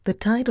The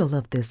title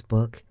of this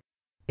book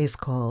is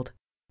called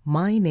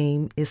My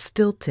Name is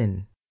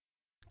Stilton,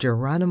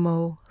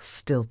 Geronimo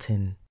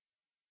Stilton.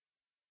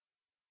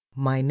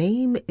 My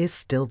name is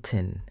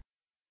Stilton.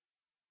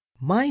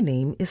 My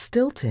name is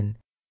Stilton,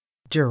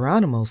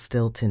 Geronimo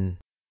Stilton.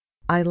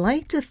 I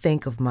like to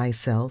think of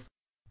myself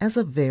as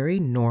a very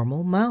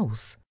normal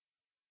mouse.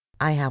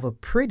 I have a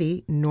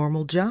pretty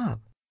normal job.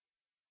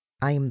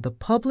 I am the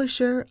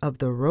publisher of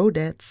the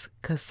Rodettes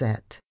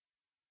Gazette.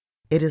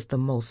 It is the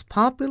most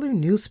popular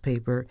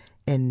newspaper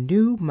in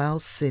New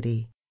Mouse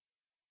City.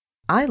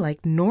 I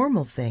like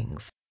normal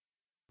things,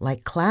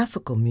 like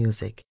classical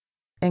music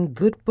and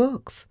good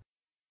books.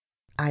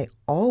 I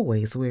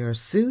always wear a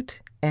suit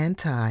and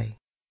tie.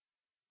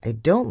 I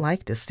don't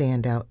like to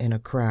stand out in a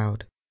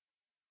crowd.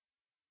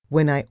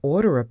 When I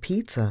order a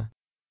pizza,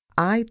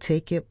 I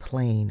take it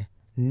plain.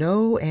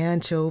 No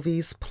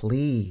anchovies,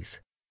 please.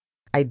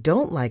 I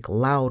don't like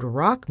loud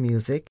rock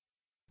music.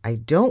 I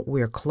don't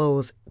wear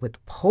clothes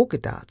with polka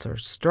dots or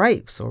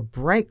stripes or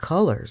bright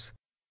colors.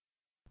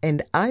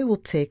 And I will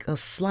take a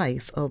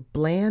slice of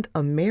bland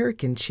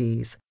American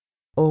cheese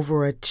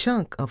over a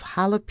chunk of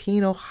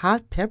jalapeno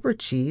hot pepper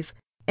cheese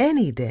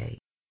any day.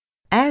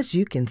 As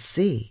you can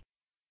see,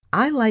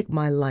 I like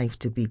my life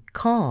to be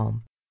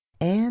calm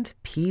and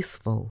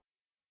peaceful.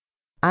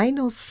 I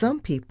know some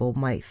people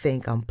might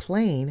think I'm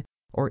plain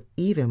or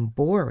even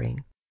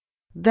boring.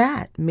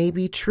 That may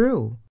be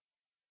true,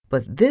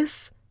 but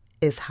this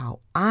is how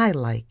I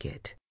like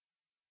it.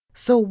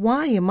 So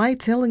why am I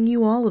telling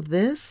you all of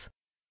this?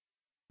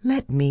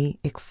 Let me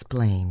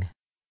explain.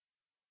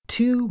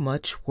 Too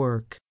much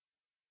work.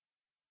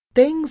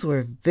 Things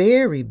were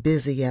very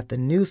busy at the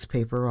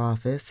newspaper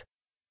office.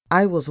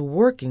 I was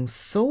working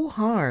so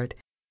hard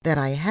that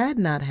I had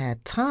not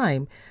had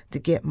time to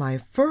get my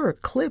fur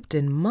clipped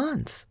in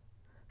months.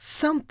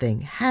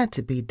 Something had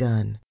to be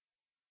done.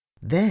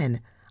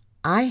 Then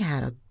I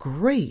had a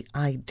great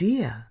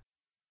idea.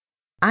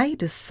 I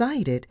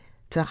decided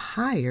to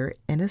hire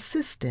an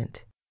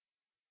assistant.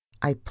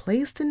 I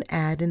placed an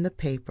ad in the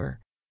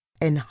paper,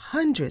 and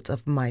hundreds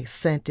of mice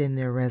sent in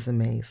their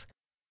resumes.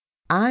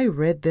 I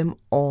read them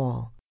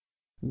all.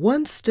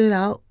 One stood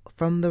out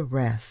from the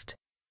rest.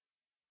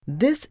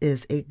 "This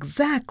is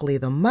exactly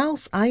the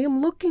mouse I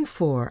am looking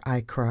for," I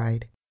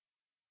cried.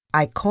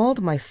 I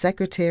called my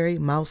secretary,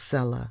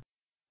 Mousella.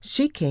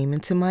 She came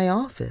into my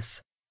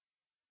office.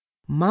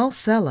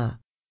 "Mousella,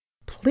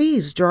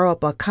 please draw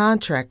up a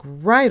contract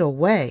right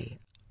away,"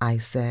 I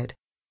said.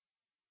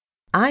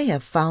 "I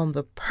have found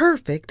the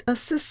perfect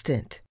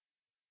assistant.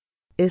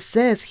 It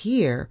says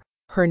here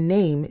her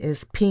name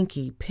is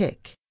Pinky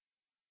Pick.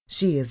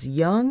 She is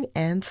young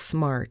and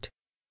smart.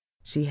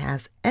 She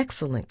has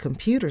excellent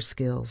computer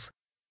skills,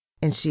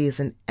 and she is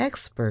an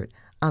expert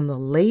on the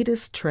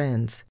latest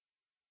trends.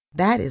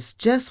 That is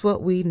just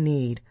what we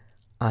need,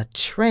 a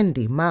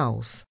trendy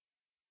mouse."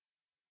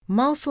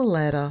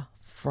 Mouseletta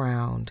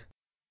frowned.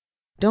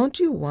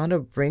 "Don't you want to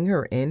bring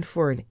her in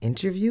for an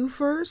interview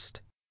first?"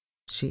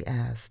 she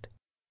asked.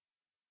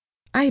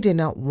 I did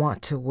not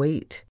want to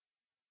wait.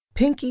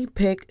 Pinky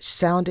Pick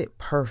sounded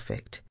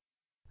perfect.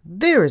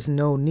 "There is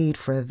no need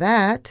for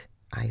that,"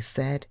 I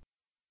said.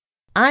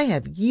 "I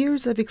have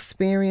years of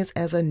experience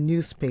as a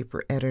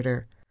newspaper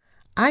editor.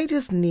 I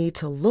just need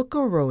to look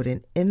a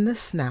rodent in the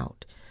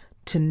snout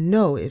to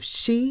know if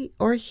she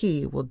or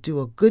he will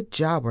do a good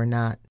job or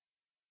not.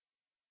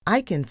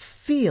 I can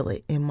feel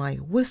it in my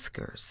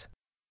whiskers.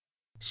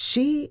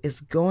 She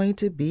is going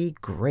to be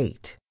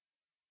great."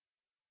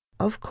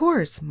 "Of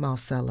course,"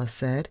 Mousella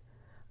said.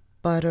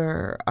 "But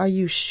are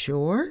you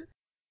sure?"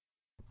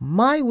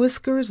 "My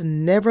whiskers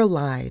never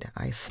lied,"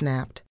 I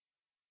snapped.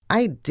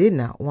 I did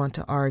not want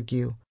to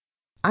argue.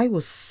 I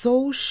was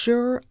so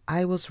sure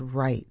I was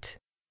right.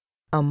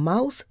 A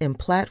mouse in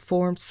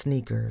platform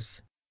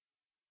sneakers.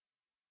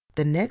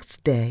 The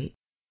next day,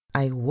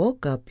 I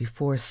woke up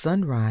before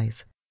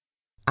sunrise.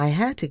 I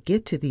had to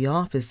get to the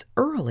office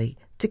early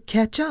to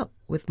catch up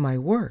with my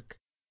work.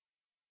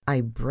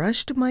 I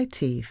brushed my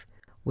teeth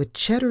with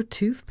cheddar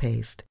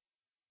toothpaste.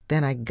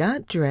 Then I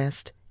got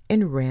dressed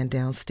and ran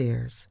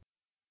downstairs.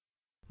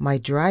 My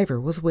driver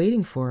was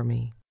waiting for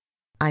me.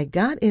 I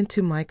got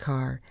into my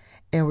car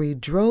and we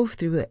drove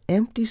through the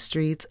empty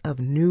streets of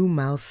New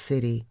Mouse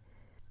City.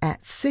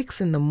 At 6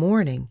 in the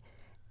morning,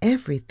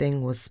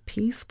 everything was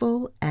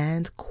peaceful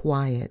and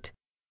quiet,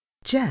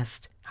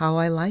 just how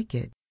I like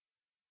it.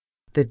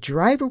 The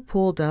driver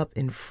pulled up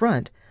in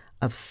front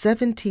of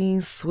 17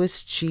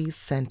 Swiss Cheese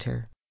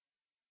Center.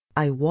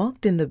 I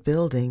walked in the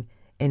building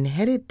and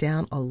headed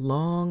down a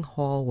long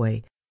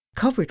hallway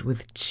covered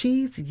with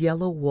cheese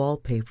yellow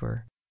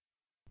wallpaper.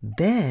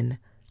 Then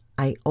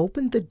I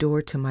opened the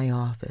door to my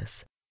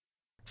office.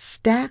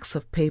 Stacks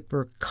of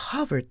paper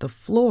covered the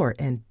floor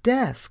and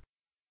desk.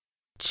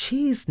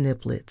 "Cheese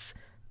niblets,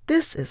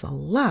 this is a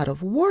lot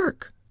of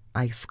work,"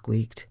 I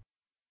squeaked.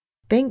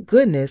 "Thank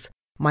goodness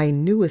my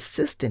new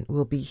assistant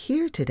will be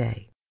here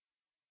today."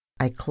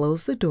 I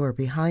closed the door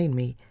behind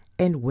me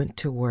and went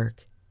to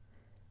work.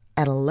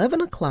 At 11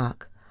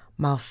 o'clock,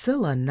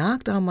 Mousella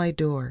knocked on my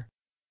door.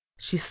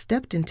 She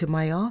stepped into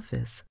my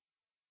office.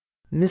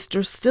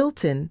 "Mr.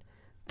 Stilton,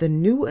 the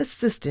new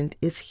assistant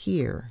is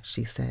here,"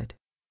 she said.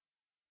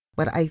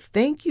 "But I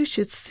think you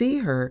should see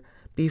her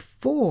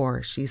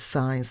before she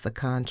signs the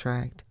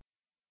contract."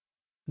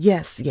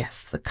 Yes,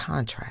 the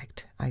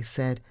contract," I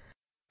said.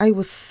 I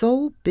was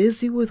so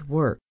busy with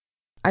work,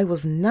 I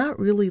was not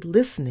really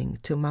listening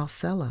to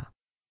Marcella.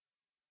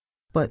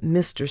 "But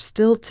Mr.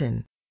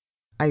 Stilton,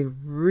 I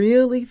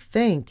really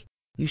think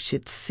you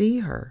should see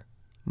her,"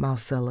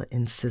 Marcella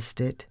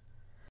insisted.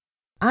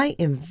 "I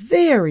am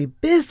very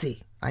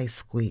busy," I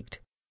squeaked.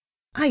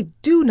 "I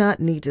do not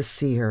need to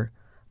see her.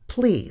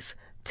 Please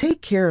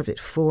take care of it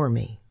for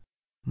me."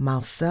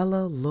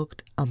 Marcella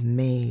looked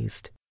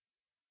amazed.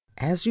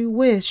 "As you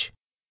wish,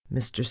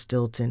 Mr.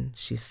 Stilton,"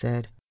 she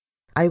said.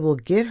 "I will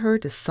get her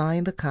to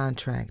sign the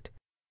contract.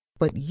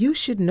 But you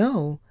should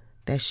know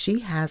that she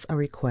has a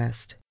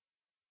request.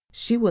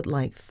 She would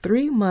like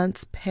 3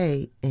 months'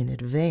 pay in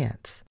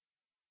advance.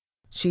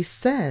 She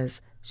says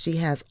she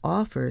has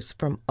offers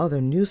from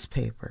other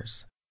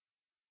newspapers."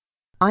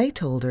 I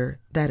told her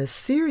that a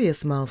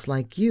serious mouse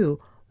like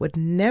you would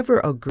never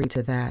agree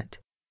to that.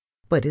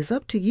 But it's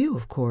up to you,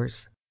 of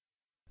course.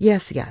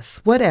 Yes,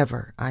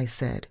 whatever," I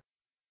said.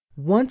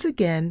 Once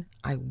again,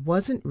 I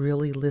wasn't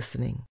really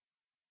listening.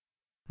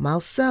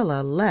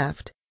 Marcella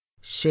left,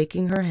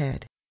 shaking her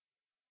head.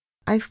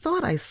 I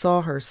thought I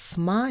saw her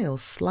smile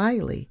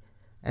slyly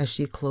as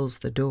she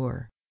closed the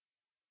door.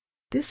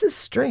 "This is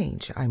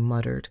strange," I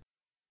muttered.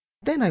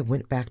 Then I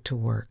went back to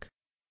work.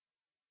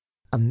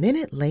 A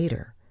minute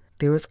later,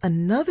 there was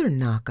another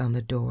knock on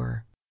the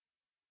door.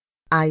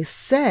 "I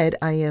said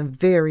I am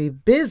very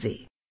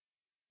busy,"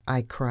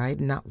 I cried,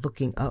 not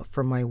looking up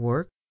from my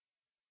work.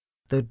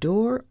 The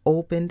door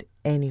opened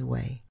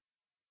anyway.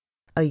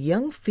 A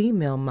young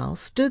female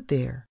mouse stood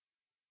there.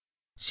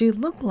 She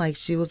looked like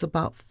she was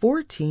about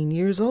 14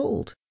 years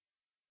old.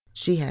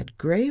 She had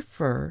gray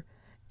fur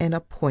and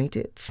a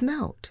pointed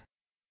snout.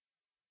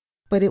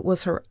 But it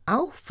was her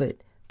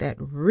outfit that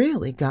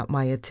really got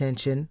my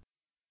attention.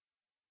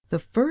 The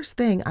first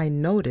thing I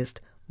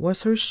noticed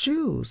was her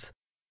shoes.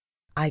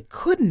 I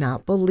could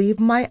not believe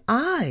my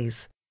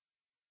eyes.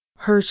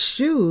 Her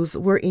shoes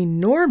were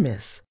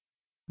enormous.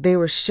 They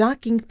were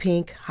shocking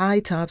pink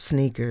high-top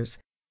sneakers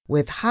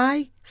with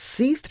high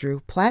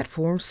see-through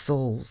platform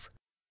soles.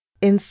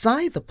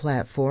 Inside the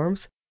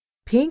platforms,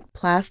 pink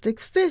plastic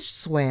fish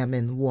swam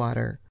in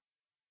water.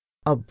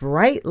 A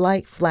bright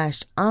light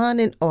flashed on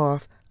and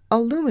off,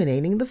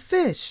 illuminating the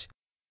fish.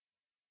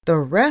 The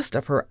rest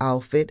of her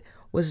outfit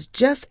was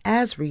just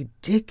as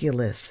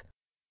ridiculous.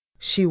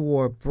 She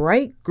wore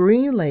bright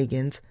green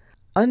leggings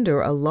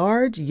under a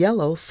large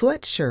yellow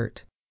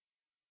sweatshirt.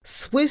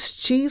 Swiss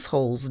cheese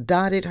holes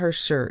dotted her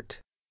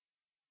shirt.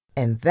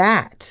 And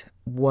that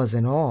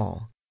wasn't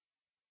all.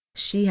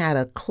 She had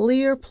a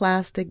clear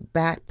plastic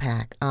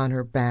backpack on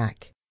her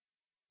back.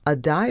 A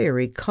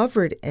diary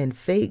covered in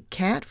fake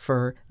cat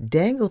fur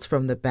dangled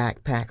from the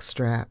backpack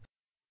strap.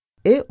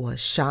 It was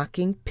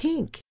shocking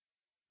pink,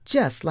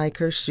 just like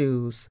her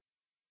shoes.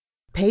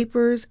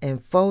 Papers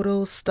and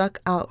photos stuck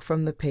out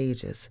from the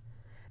pages.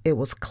 It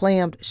was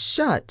clammed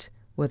shut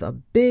with a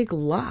big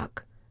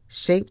lock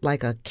shaped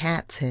like a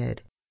cat's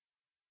head.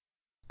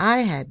 I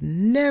had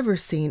never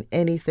seen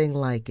anything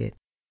like it.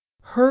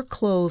 Her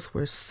clothes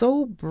were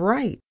so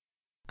bright,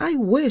 I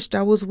wished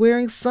I was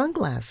wearing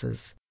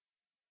sunglasses.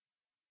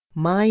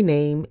 "My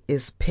name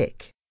is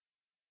Pick."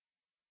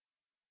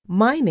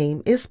 "My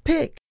name is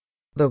Pick,"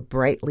 the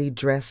brightly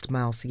dressed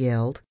mouse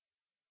yelled.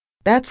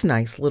 "That's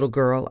nice, little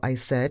girl," I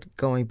said,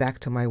 going back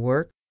to my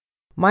work.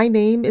 "My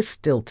name is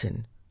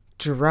Stilton,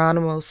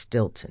 Geronimo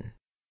Stilton.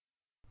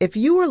 If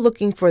you are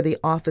looking for the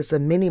office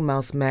of Minnie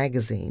Mouse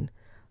Magazine,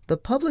 the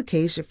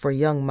publication for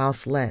young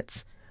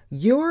mouselets,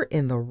 you're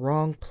in the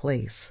wrong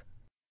place."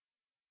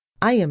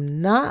 "I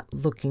am not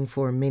looking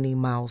for Minnie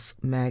Mouse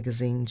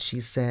Magazine," she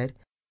said.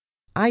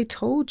 "I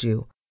told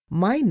you,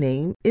 my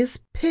name is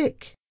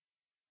Pick."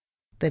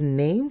 The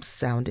name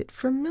sounded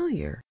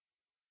familiar.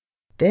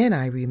 Then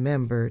I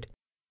remembered.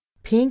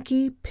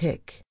 Pinky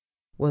Pick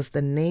was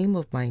the name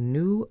of my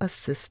new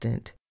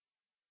assistant.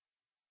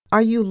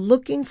 "Are you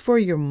looking for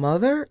your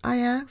mother?" I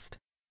asked,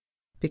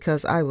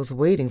 because I was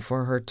waiting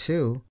for her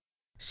too.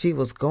 She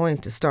was going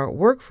to start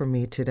work for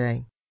me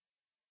today.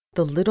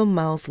 The little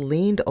mouse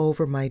leaned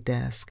over my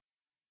desk.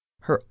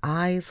 Her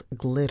eyes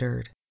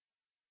glittered.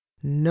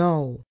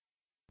 "No,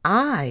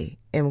 I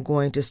am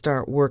going to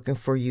start working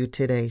for you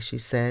today," she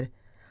said.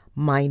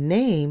 "My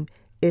name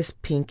is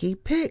Pinky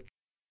Pick.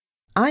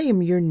 I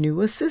am your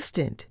new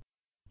assistant.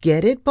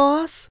 Get it,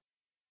 boss?"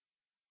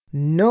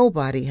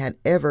 Nobody had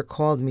ever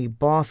called me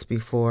boss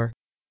before.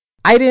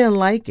 I didn't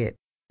like it,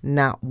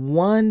 not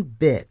one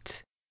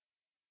bit.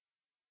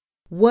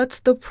 "What's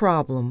the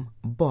problem,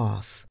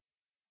 boss?"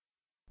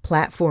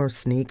 "Platform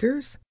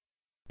sneakers?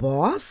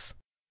 Boss?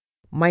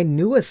 My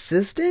new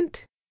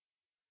assistant?"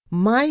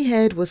 My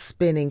head was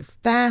spinning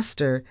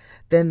faster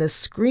than the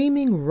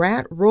screaming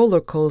rat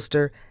roller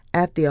coaster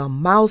at the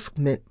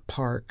amusement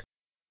park.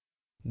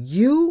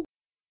 "You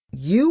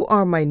You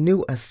are my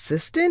new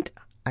assistant?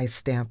 I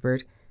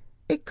stammered.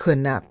 It could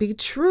not be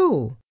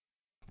true.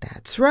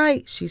 That's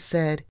right, she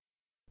said.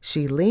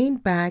 She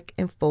leaned back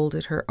and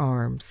folded her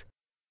arms.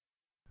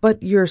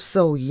 But you're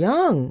so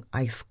young,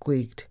 I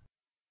squeaked.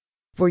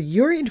 For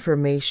your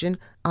information,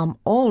 I'm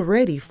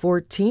already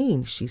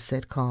 14, she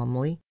said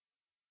calmly.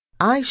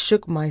 I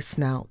shook my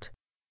snout.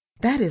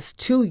 That is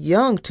too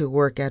young to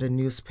work at a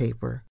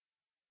newspaper.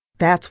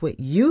 That's what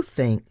you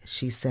think,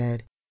 she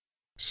said.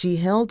 She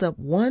held up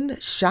one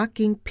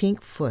shocking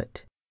pink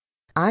foot.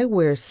 I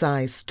wear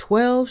size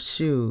 12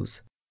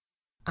 shoes.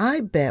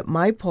 I bet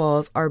my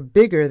paws are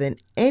bigger than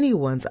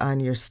anyone's on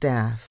your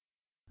staff.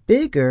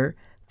 Bigger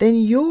than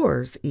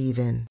yours,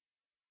 even.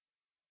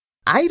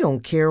 I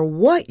don't care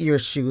what your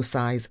shoe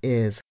size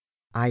is,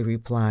 I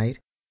replied.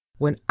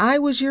 When I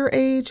was your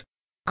age,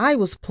 I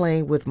was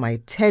playing with my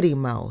teddy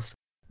mouse,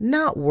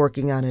 not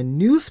working on a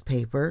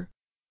newspaper.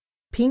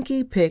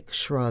 Pinky Pick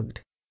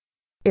shrugged.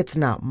 It's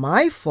not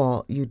my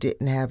fault you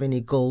didn't have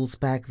any goals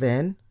back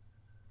then.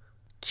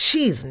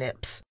 Cheese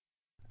nips!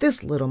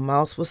 This little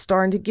mouse was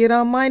starting to get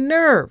on my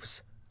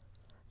nerves.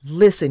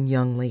 Listen,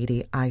 young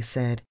lady, I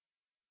said.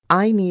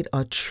 I need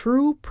a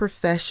true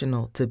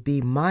professional to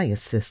be my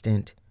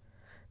assistant,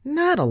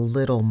 not a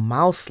little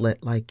mouselet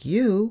like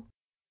you.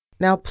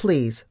 Now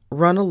please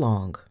run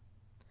along.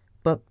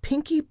 But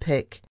Pinky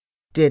Pick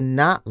did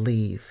not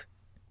leave.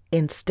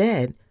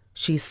 Instead,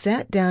 she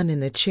sat down in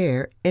the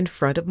chair in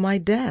front of my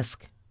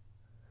desk.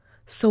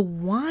 So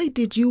why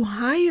did you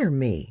hire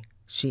me?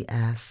 She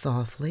asked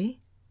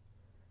softly.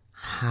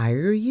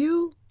 Hire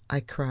you?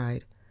 I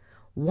cried.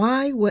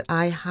 Why would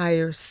I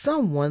hire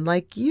someone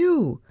like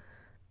you?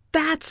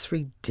 That's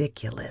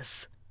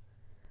ridiculous.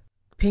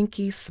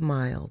 Pinky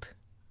smiled.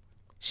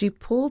 She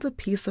pulled a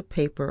piece of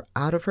paper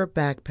out of her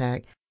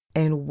backpack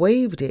and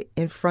waved it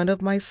in front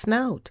of my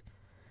snout.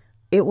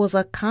 It was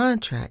a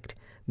contract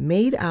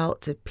made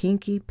out to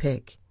Pinky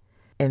Pick,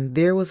 and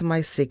there was my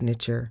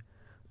signature,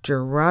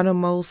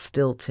 Geronimo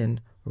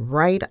Stilton,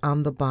 right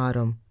on the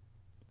bottom.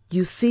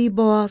 You see,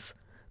 boss,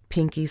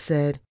 Pinky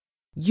said,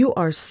 you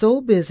are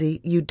so busy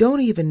you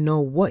don't even know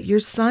what you're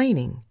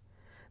signing.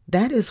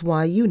 That is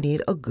why you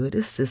need a good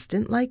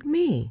assistant like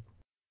me.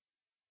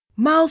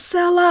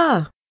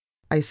 Mousella!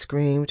 I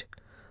screamed.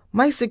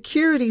 My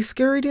security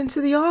scurried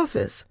into the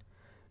office.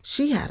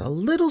 She had a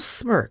little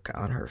smirk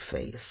on her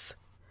face.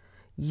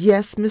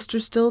 Yes,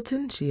 Mr.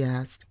 Stilton, she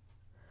asked.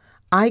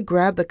 I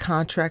grabbed the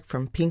contract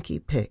from Pinky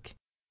Pick.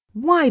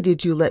 Why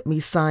did you let me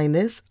sign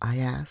this? I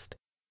asked.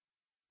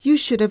 You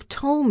should have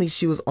told me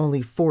she was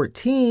only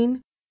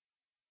 14.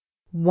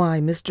 Why,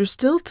 Mr.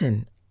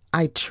 Stilton,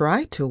 I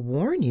tried to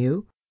warn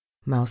you,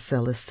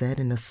 Mousella said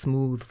in a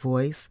smooth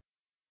voice,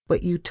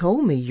 but you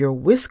told me your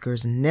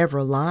whiskers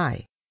never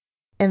lie,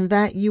 and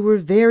that you were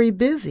very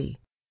busy.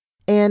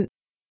 And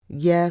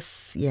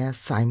yes,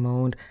 I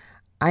moaned,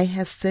 I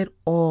had said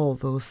all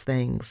those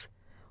things.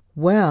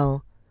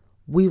 Well,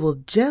 we will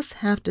just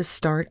have to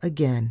start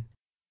again.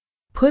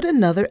 Put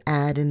another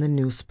ad in the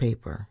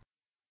newspaper.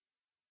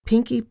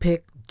 Pinky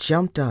Pick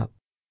jumped up.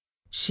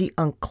 She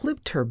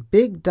unclipped her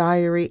big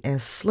diary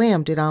and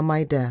slammed it on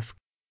my desk.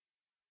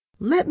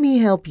 Let me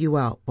help you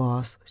out,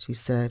 boss, she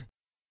said.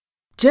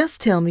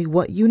 Just tell me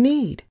what you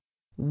need.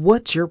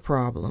 What's your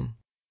problem?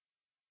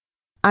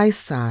 I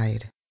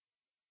sighed.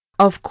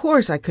 Of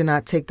course I could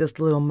not take this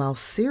little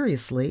mouse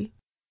seriously,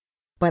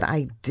 but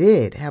I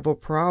did have a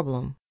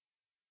problem.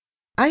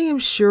 I am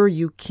sure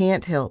you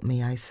can't help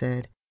me, I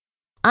said.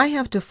 I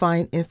have to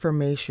find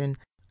information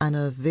on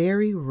a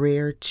very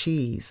rare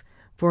cheese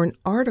for an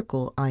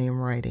article I am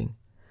writing.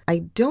 I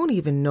don't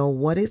even know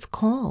what it's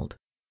called.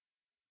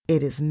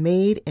 It is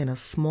made in a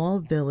small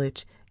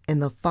village in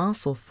the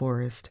fossil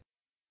forest.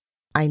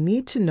 I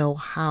need to know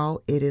how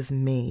it is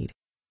made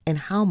and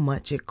how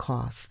much it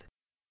costs.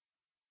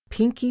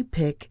 Pinky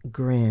Pick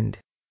grinned.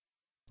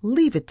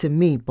 Leave it to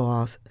me,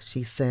 boss,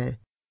 she said.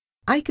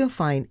 I can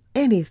find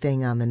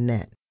anything on the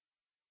net.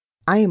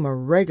 I am a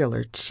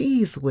regular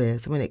cheese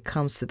whiz when it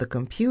comes to the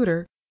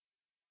computer.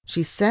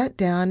 She sat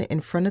down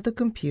in front of the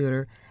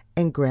computer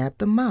and grabbed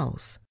the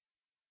mouse.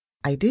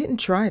 I didn't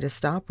try to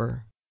stop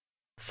her.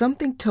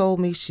 Something told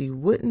me she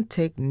wouldn't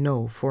take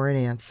no for an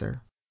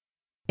answer.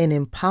 An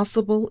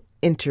impossible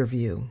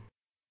interview.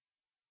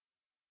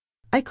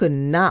 I could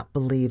not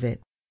believe it.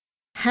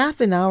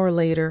 Half an hour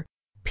later,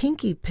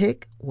 Pinky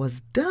Pick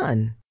was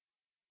done.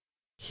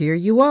 Here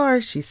you are,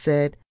 she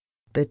said.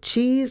 The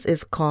cheese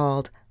is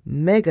called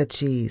Mega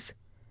Cheese.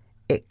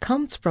 It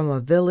comes from a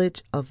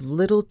village of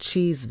Little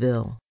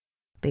Cheeseville.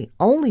 They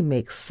only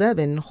make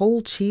 7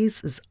 whole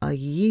cheeses a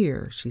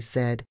year, she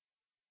said.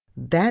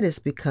 That is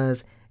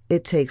because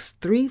it takes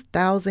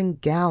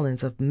 3,000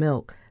 gallons of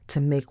milk to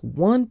make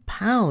 1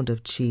 pound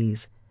of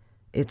cheese.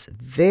 It's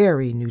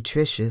very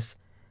nutritious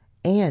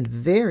and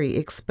very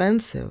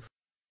expensive.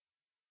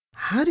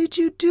 How did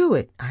you do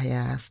it? I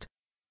asked.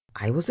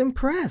 I was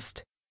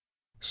impressed.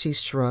 She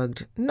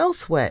shrugged. No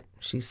sweat,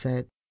 she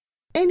said.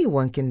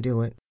 Anyone can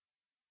do it.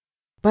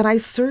 But I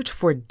searched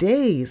for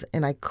days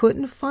and I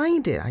couldn't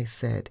find it, I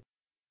said.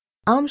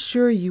 I'm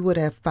sure you would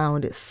have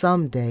found it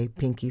someday,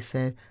 Pinky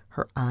said.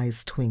 Her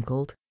eyes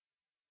twinkled.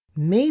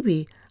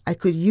 Maybe I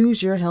could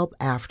use your help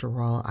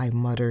after all, I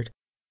muttered.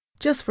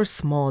 Just for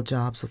small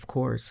jobs, of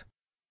course.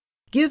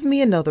 Give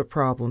me another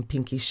problem,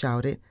 Pinky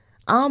shouted.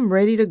 I'm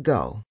ready to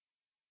go.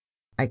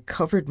 I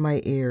covered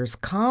my ears.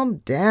 Calm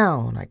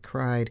down, I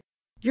cried.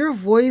 Your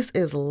voice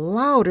is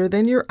louder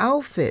than your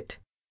outfit.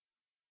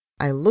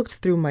 I looked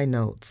through my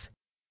notes.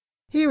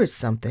 Here is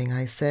something,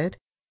 I said.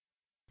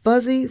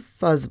 Fuzzy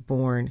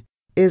Fuzzborn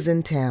is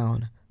in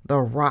town, the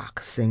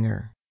rock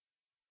singer.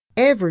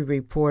 Every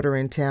reporter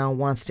in town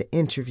wants to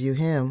interview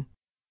him.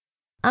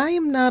 I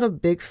am not a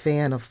big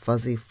fan of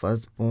Fuzzy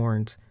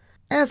Fuzzborns.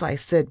 As I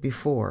said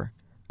before,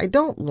 I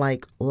don't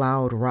like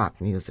loud rock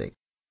music.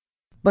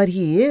 But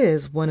he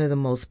is one of the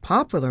most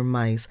popular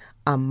mice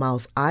on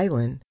Mouse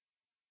Island.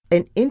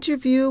 An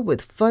interview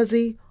with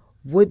Fuzzy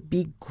would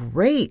be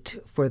great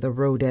for the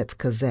Rodettes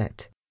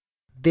Gazette.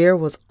 There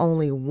was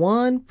only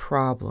one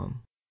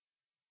problem.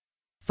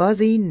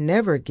 Fuzzy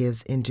never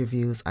gives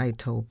interviews, I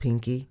told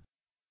Pinky.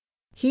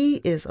 He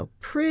is a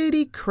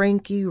pretty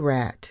cranky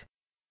rat.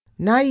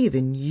 Not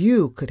even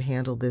you could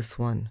handle this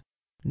one.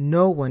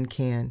 No one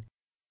can.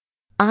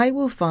 I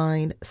will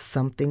find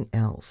something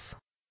else.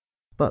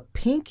 But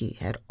Pinky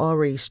had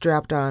already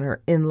strapped on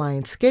her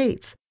inline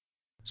skates.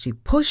 She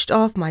pushed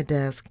off my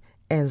desk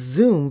and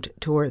zoomed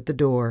toward the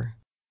door.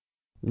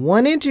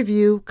 One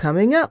interview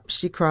coming up,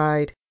 she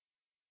cried.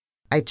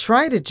 I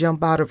tried to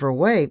jump out of her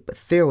way, but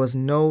there was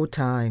no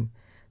time.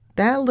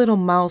 That little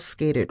mouse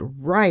skated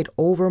right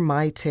over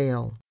my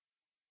tail.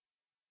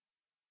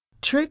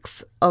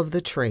 Tricks of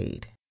the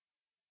trade.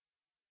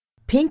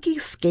 Pinky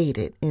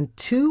skated, and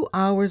 2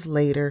 hours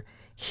later,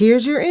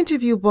 here's your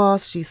interview,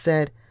 boss, she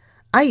said.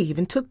 I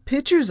even took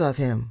pictures of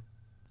him.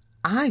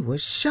 I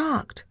was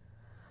shocked.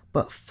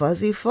 But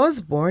Fuzzy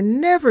Fuzzborn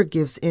never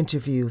gives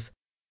interviews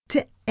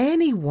to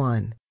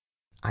anyone,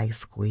 I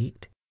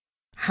squeaked.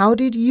 How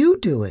did you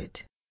do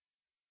it?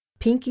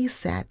 Pinky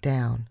sat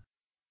down.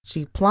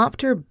 She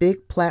plopped her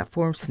big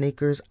platform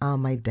sneakers on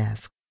my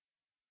desk.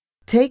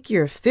 Take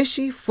your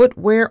fishy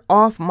footwear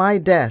off my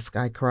desk,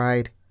 I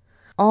cried.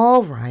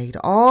 All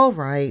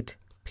right,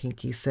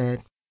 Pinky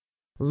said,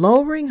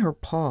 lowering her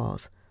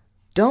paws.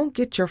 Don't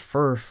get your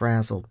fur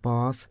frazzled,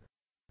 boss.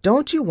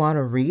 Don't you want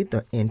to read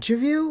the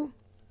interview?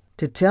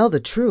 To tell the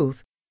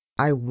truth,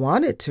 I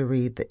wanted to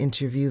read the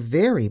interview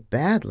very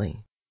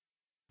badly.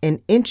 An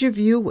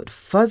interview with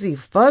Fuzzy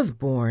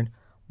Fuzzborn.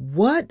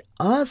 What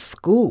a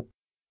scoop!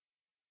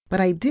 But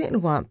I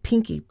didn't want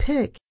Pinky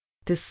Pick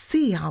to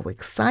see how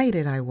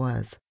excited I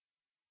was.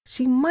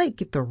 She might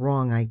get the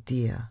wrong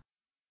idea.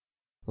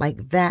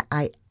 Like that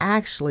I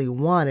actually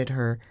wanted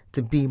her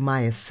to be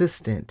my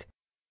assistant.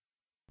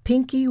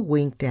 Pinky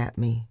winked at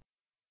me.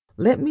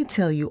 Let me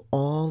tell you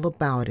all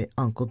about it,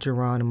 Uncle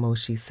Geronimo,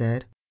 she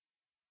said.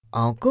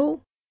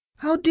 Uncle?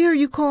 How dare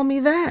you call me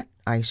that?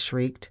 I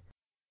shrieked.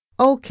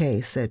 Okay,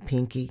 said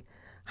Pinky.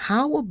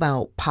 How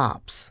about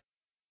Pops?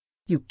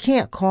 You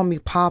can't call me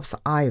Pops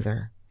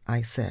either,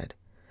 I said.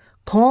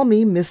 Call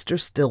me Mr.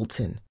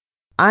 Stilton.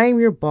 I'm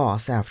your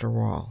boss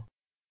after all.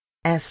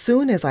 As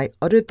soon as I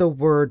uttered the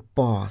word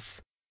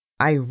boss,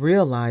 I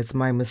realized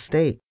my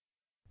mistake,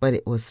 but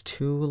it was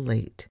too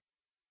late.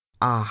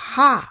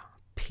 Aha,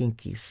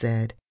 Pinky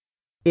said.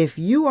 If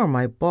you are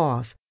my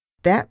boss,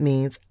 that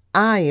means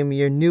I am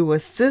your new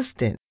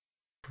assistant,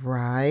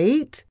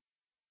 right?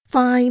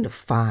 Fine,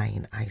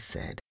 I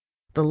said.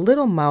 The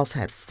little mouse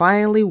had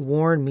finally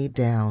worn me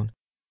down.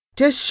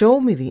 Just show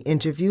me the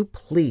interview,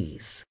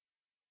 please.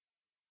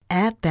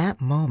 At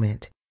that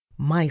moment,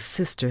 my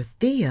sister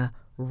Thea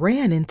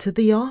ran into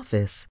the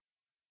office.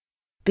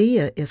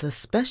 Thea is a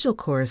special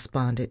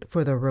correspondent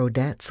for the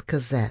Rodettes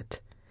Gazette.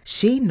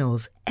 She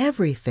knows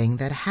everything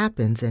that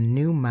happens in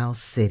New Mouse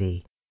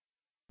City.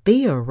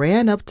 Thea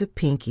ran up to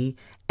Pinky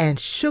and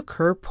shook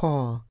her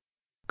paw.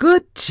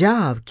 Good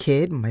job,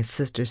 kid, my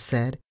sister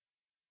said.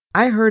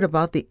 I heard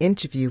about the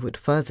interview with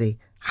Fuzzy.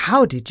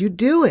 How did you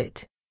do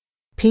it?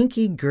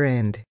 Pinky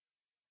grinned.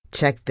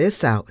 Check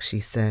this out, she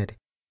said.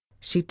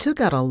 She took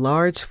out a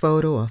large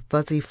photo of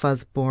Fuzzy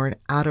Fuzzborn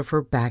out of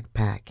her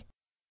backpack.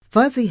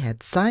 Fuzzy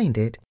had signed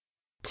it,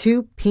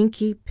 to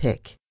Pinky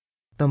Pick,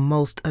 the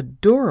most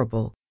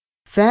adorable,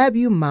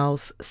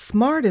 fabu-mouse,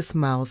 smartest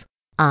mouse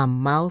on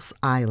Mouse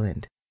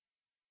Island.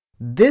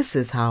 This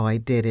is how I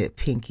did it,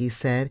 Pinky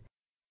said.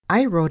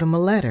 I wrote him a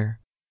letter.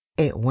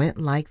 It went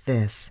like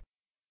this.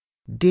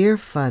 Dear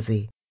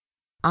Fuzzy,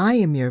 I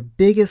am your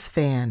biggest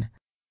fan.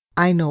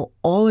 I know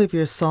all of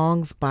your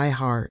songs by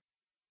heart.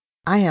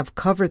 I have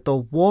covered the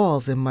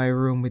walls in my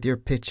room with your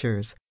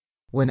pictures.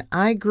 When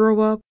I grow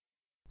up,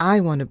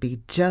 I want to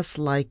be just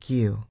like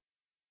you.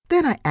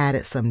 Then I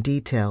added some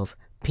details,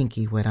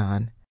 Pinky went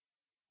on.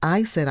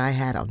 I said I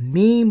had a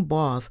mean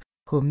boss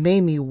who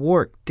made me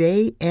work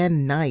day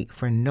and night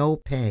for no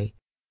pay.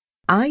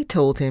 I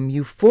told him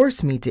you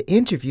forced me to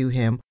interview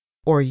him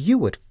or you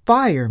would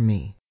fire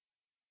me.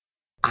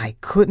 I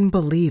couldn't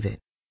believe it.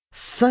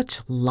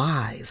 Such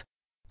lies.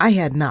 I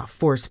had not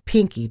forced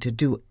Pinky to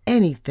do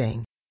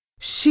anything.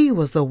 She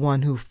was the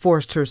one who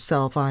forced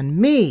herself on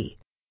me.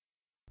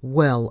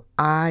 Well,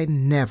 I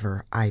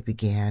never, I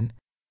began,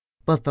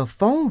 but the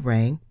phone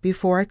rang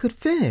before I could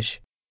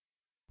finish.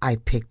 I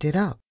picked it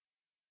up.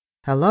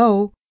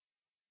 Hello?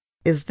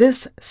 Is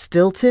this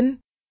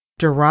Stilton?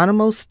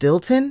 Geronimo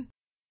Stilton?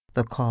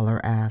 The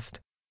caller asked.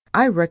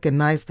 I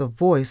recognized the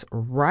voice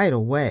right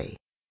away.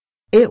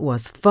 It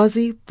was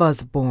Fuzzy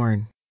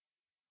Fuzzborn.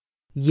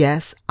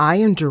 Yes, I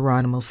am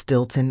Geronimo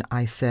Stilton,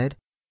 I said.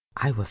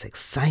 I was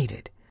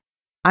excited.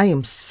 I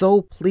am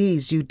so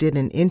pleased you did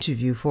an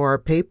interview for our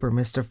paper,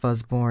 Mr.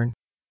 Fuzzborn.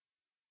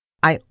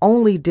 I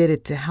only did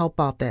it to help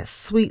out that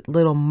sweet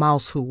little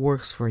mouse who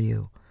works for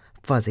you,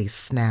 Fuzzy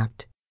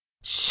snapped.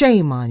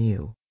 Shame on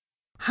you.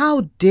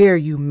 How dare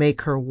you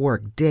make her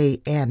work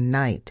day and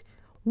night?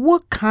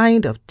 What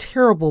kind of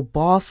terrible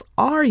boss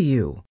are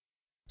you?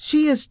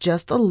 She is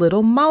just a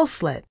little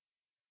mouselet.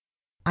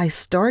 I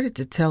started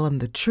to tell him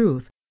the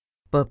truth,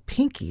 but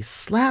Pinky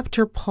slapped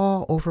her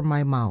paw over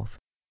my mouth.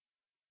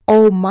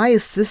 Oh, my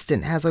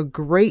assistant has a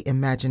great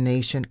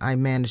imagination, I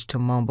managed to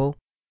mumble.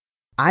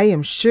 I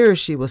am sure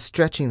she was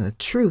stretching the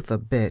truth a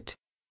bit.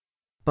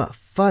 But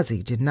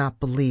Fuzzy did not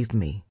believe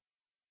me.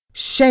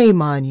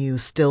 Shame on you,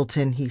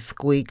 Stilton, he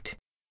squeaked.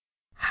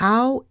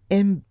 How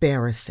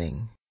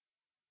embarrassing.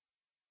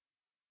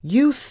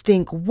 You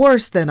stink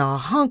worse than a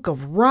hunk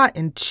of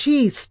rotten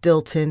cheese,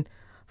 Stilton,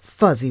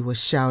 Fuzzy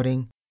was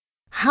shouting.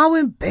 How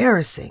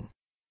embarrassing.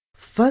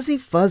 Fuzzy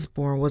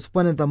Fuzzborn was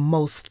one of the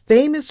most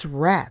famous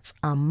rats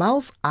on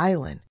Mouse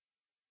Island,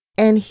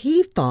 and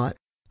he thought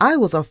I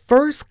was a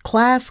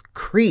first-class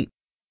creep.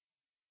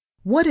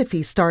 What if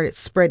he started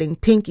spreading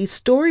Pinky's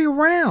story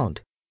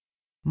around?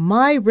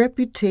 My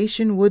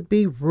reputation would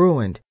be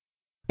ruined,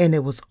 and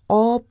it was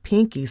all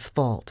Pinky's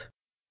fault.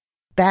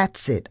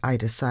 That's it, I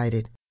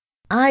decided.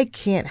 I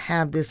can't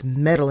have this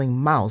meddling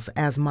mouse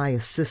as my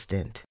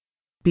assistant.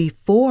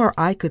 Before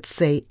I could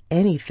say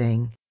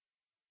anything,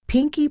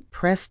 Pinky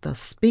pressed the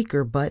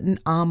speaker button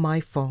on my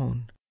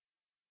phone.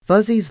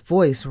 Fuzzy's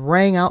voice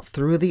rang out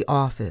through the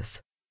office.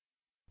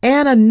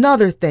 And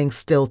another thing,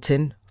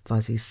 Stilton,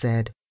 Fuzzy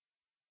said.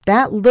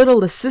 That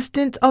little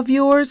assistant of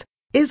yours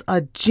is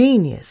a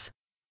genius.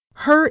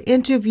 Her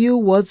interview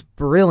was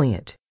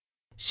brilliant.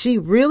 She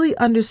really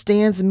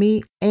understands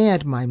me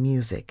and my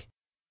music.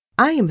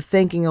 I am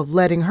thinking of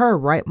letting her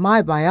write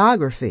my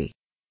biography.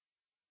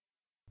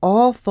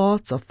 All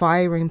thoughts of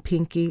firing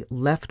Pinky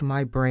left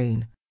my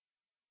brain.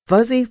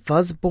 Fuzzy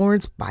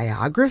Fuzzborn's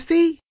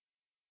biography?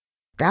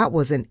 That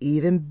was an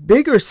even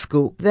bigger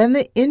scoop than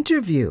the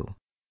interview.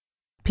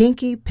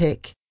 Pinky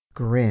Pick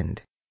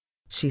grinned.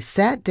 She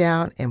sat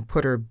down and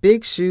put her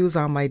big shoes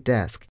on my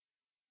desk.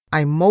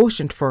 I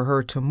motioned for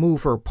her to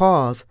move her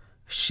paws.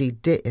 She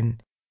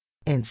didn't.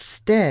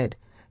 Instead,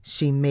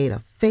 she made a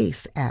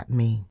face at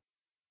me.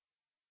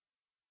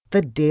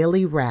 The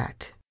Daily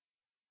Rat.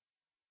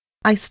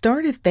 I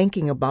started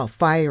thinking about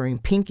firing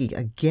Pinky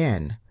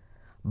again.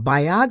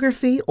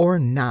 Biography or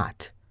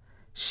not,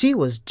 she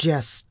was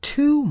just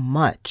too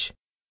much.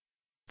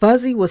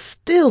 Fuzzy was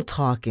still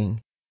talking.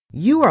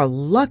 You are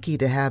lucky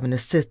to have an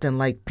assistant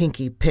like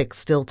Pinky Pick,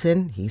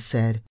 Stilton, he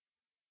said.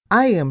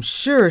 I am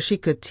sure she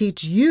could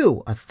teach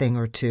you a thing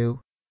or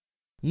two.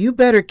 You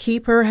better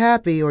keep her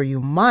happy or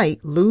you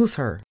might lose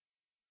her.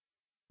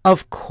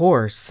 Of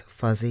course,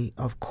 Fuzzy,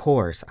 of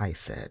course, I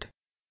said.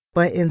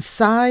 But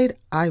inside,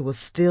 I was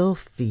still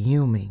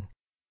fuming.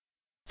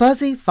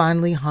 Fuzzy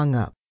finally hung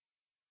up.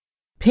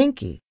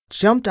 Pinky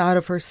jumped out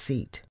of her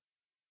seat.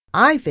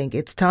 I think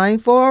it's time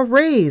for a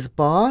raise,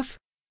 boss,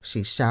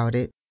 she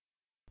shouted.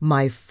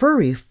 My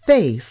furry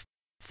face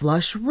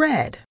flushed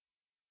red.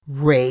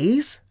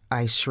 Raise?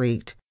 I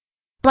shrieked.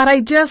 But I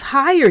just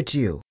hired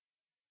you.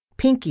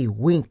 Pinky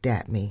winked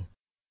at me.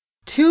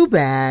 Too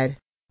bad.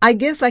 I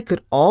guess I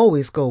could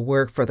always go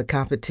work for the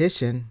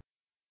competition.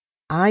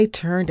 I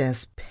turned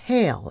as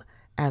pale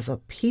as a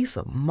piece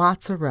of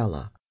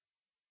mozzarella.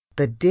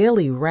 The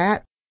Daily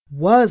Rat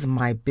was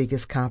my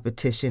biggest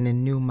competition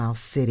in New Mouse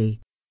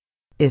City.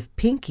 If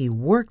Pinky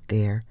worked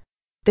there,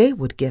 they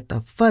would get the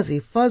Fuzzy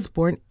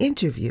Fuzzborn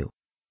interview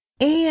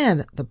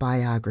and the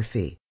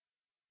biography.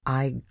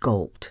 I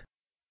gulped.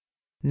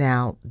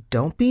 Now,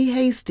 don't be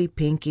hasty,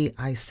 Pinky,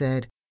 I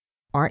said.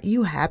 Aren't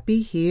you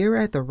happy here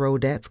at the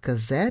Rodettes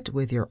Gazette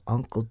with your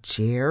Uncle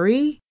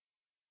Jerry?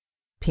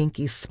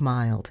 Pinky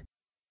smiled.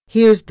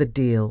 Here's the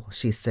deal,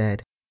 she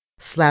said,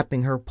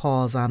 slapping her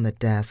paws on the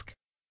desk.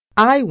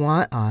 I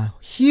want a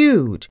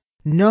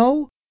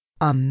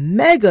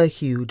mega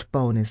huge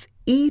bonus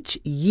each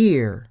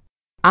year.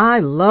 I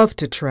love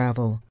to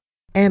travel,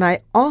 and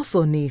I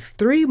also need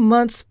 3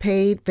 months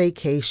paid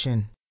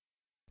vacation.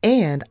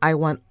 And I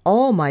want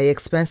all my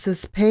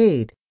expenses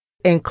paid,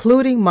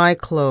 including my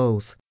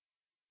clothes.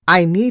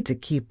 I need to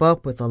keep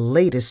up with the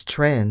latest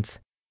trends.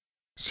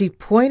 She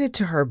pointed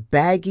to her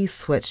baggy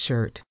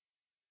sweatshirt.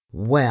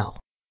 Well,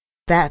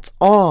 that's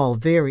all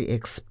very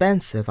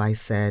expensive, I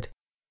said.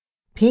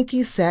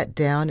 Pinky sat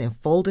down and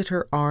folded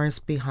her arms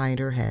behind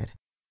her head.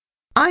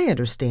 I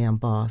understand,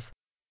 boss.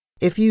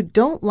 If you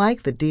don't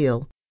like the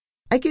deal,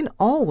 I can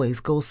always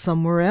go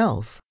somewhere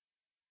else.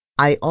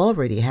 I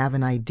already have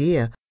an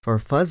idea for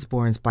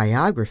Fuzzborn's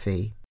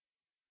biography.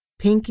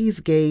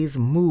 Pinky's gaze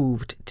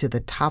moved to the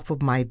top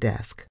of my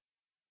desk.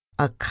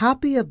 A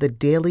copy of the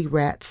Daily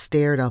Rat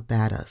stared up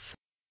at us.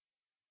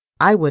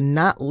 I would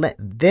not let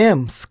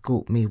them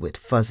scoop me with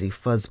Fuzzy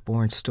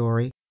Fuzzborn's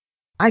story.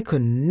 I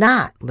could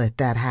not let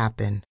that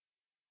happen.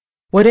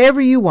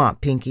 Whatever you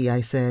want, Pinky,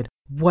 I said.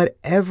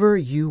 Whatever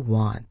you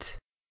want.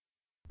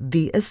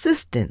 The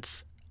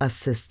assistant's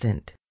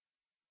assistant.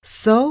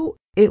 So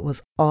it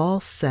was all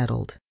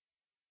settled.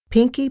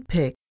 Pinky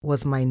Pick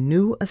was my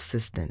new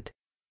assistant.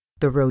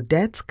 The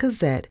Rodette's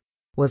Gazette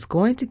was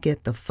going to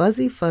get the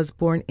Fuzzy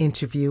Fuzzborn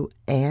interview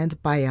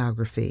and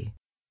biography.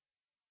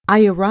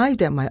 I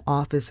arrived at my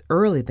office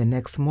early the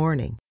next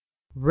morning,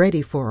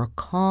 ready for a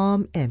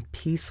calm and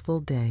peaceful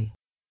day.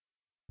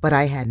 But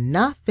I had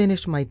not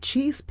finished my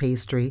cheese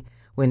pastry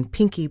when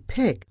Pinky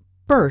Pick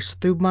burst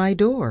through my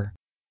door.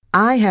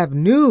 "I have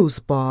news,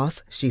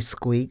 boss," she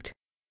squeaked.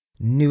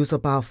 "News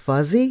about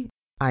Fuzzy?"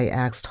 I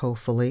asked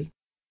hopefully.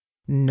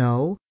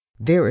 "No,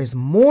 there is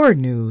more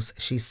news,"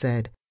 she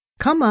said.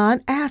 "Come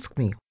on, ask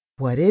me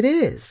what it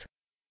is."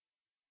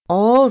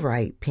 "All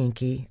right,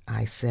 Pinky,"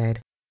 I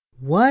said.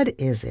 "What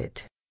is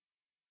it?"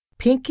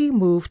 Pinky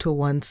moved to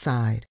one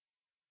side.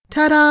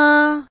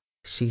 "Ta-da!"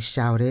 she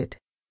shouted.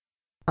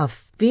 A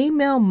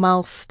female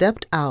mouse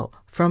stepped out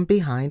from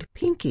behind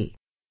Pinky.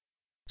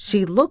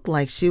 She looked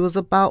like she was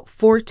about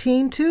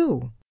 14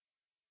 too.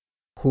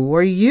 "Who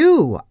are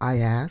you?" I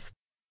asked.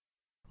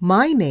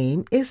 "My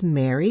name is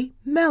Mary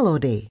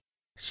Melody,"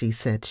 she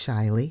said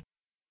shyly.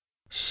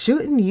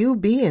 "Shouldn't you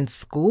be in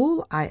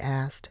school?" I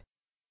asked.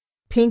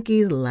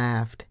 Pinky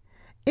laughed.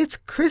 "It's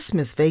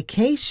Christmas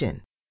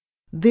vacation.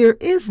 There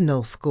is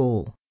no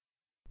school.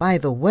 By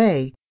the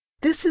way,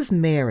 this is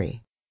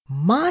Mary,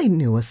 my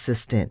new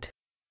assistant."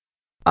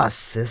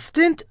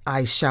 "Assistant?"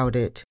 I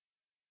shouted.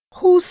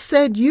 "Who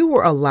said you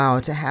were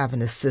allowed to have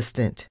an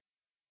assistant?"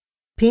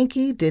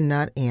 Pinky did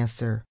not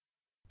answer.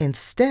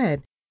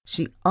 Instead,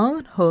 she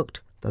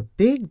unhooked the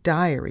big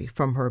diary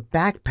from her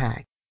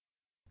backpack.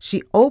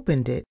 She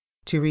opened it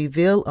to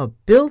reveal a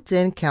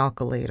built-in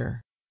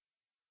calculator.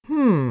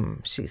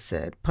 She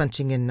said,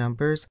 punching in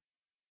numbers.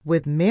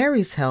 With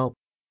Mary's help,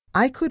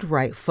 I could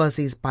write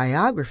Fuzzy's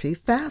biography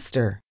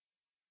faster.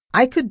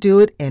 I could do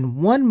it in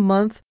 1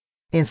 month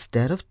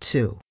instead of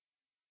 2.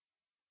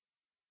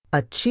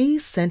 A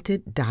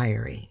cheese-scented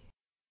diary.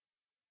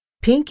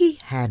 Pinky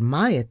had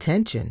my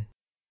attention.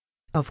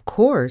 Of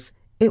course,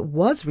 it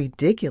was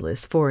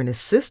ridiculous for an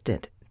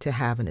assistant to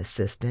have an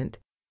assistant.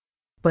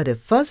 But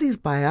if Fuzzy's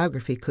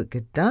biography could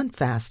get done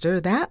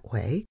faster that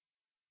way,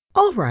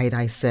 all right,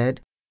 I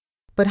said.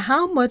 But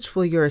how much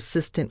will your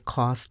assistant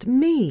cost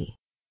me?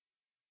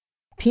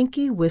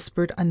 Pinky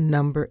whispered a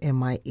number in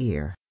my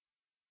ear.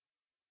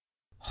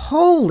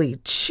 "Holy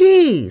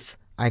cheese!"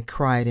 I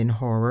cried in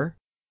horror.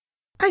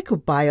 "I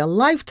could buy a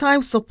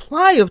lifetime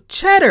supply of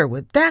cheddar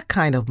with that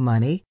kind of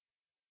money."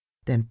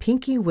 Then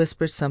Pinky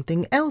whispered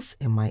something else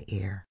in my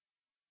ear.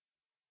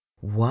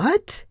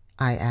 "What?"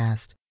 I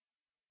asked.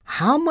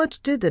 "How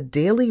much did the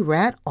Daily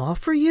Rat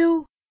offer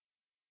you?"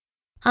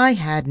 I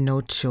had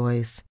no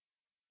choice.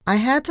 I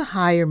had to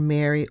hire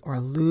Mary or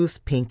lose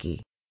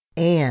Pinky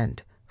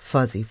and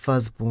Fuzzy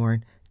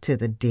Fuzzborn to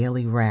the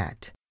Daily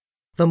Rat.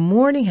 The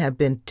morning had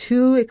been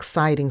too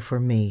exciting for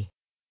me.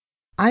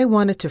 I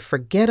wanted to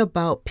forget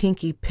about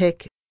Pinky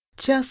Pick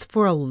just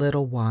for a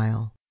little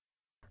while.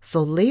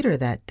 So later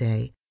that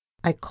day,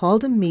 I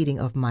called a meeting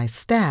of my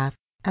staff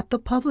at the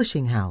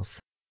publishing house.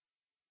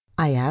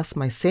 I asked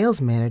my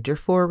sales manager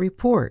for a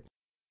report.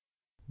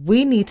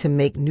 "We need to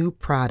make new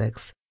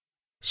products,"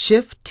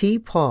 Schiff T.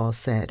 Paul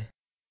said.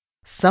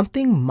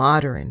 "Something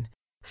modern,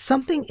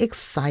 something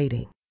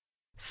exciting,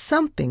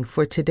 something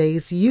for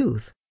today's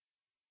youth."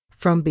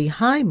 From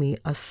behind me,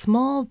 a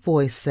small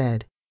voice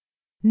said,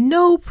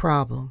 "No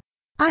problem.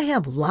 I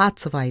have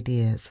lots of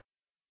ideas."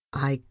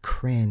 I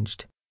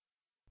cringed.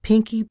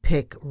 Pinky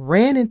Pick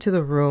ran into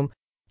the room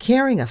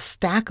carrying a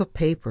stack of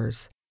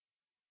papers.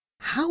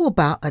 How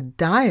about a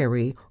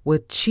diary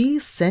with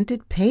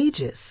cheese-scented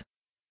pages?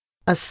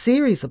 A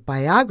series of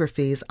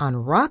biographies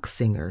on rock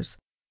singers?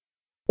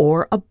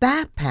 Or a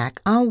backpack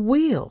on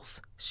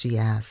wheels? She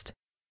asked.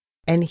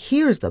 And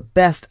here's the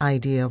best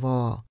idea of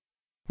all.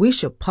 We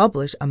should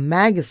publish a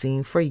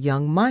magazine for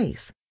young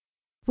mice.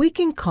 We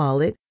can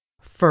call it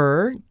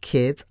Fur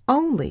Kids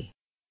Only.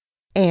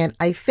 And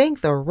I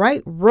think the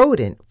right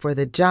rodent for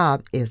the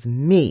job is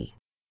me.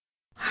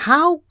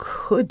 How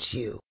could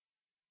you?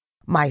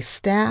 My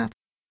staff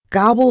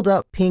gobbled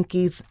up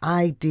Pinky's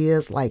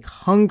ideas like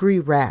hungry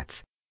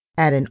rats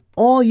at an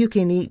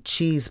all-you-can-eat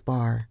cheese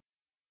bar.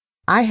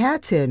 I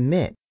had to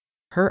admit,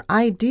 her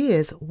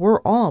ideas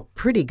were all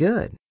pretty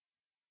good.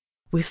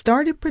 We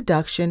started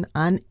production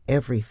on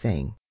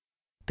everything.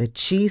 The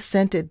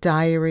cheese-scented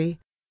diary,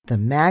 the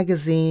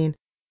magazine,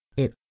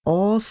 it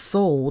all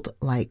sold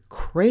like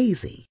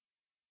crazy.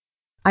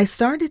 I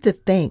started to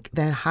think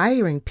that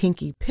hiring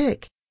Pinky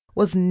Pick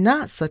was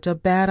not such a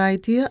bad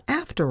idea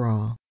after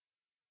all.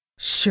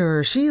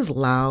 Sure, she's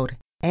loud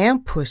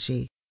and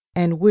pushy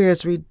and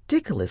wears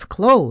ridiculous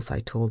clothes, I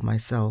told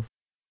myself.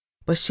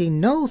 But she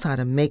knows how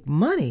to make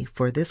money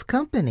for this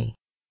company.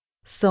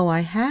 So I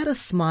had a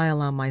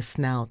smile on my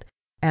snout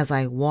as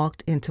I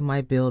walked into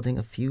my building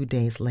a few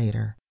days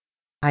later.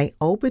 I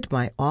opened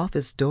my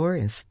office door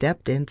and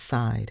stepped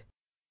inside.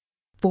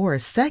 For a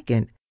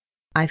second,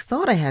 I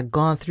thought I had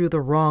gone through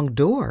the wrong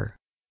door.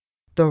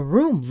 The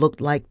room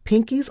looked like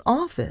Pinky's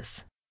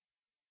office.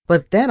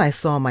 But then I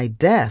saw my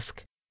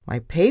desk, my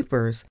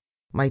papers,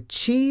 my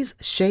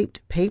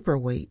cheese-shaped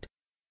paperweight.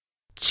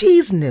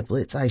 "Cheese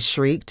niblets!" I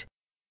shrieked.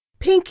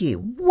 "Pinky,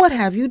 what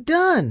have you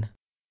done?"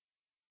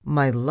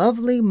 My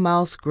lovely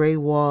mouse gray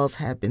walls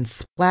had been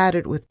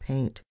splattered with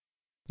paint.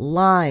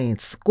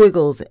 Lines,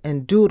 squiggles,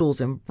 and doodles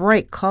in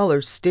bright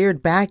colors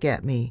stared back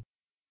at me.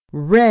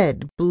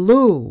 Red,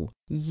 blue,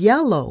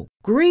 yellow,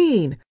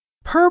 green,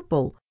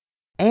 purple,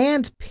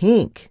 and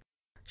pink.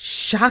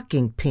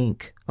 Shocking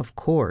pink, of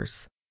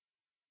course.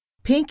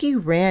 Pinky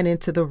ran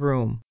into the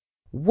room,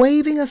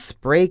 waving a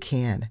spray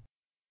can.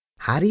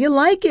 "How do you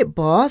like it,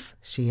 boss?"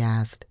 she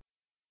asked.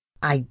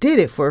 "I did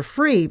it for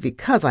free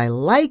because I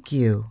like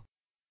you."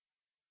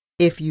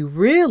 "If you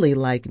really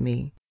like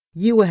me,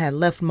 you would have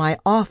left my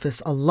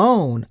office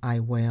alone," I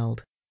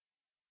wailed.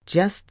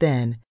 Just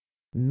then,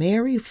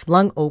 Mary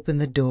flung open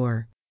the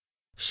door.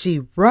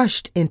 She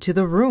rushed into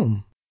the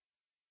room.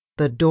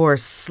 The door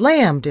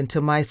slammed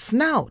into my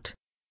snout.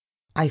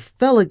 I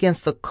fell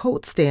against the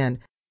coat stand.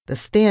 The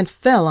stand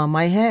fell on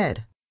my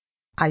head.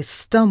 I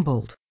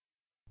stumbled.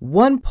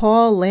 One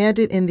paw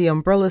landed in the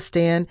umbrella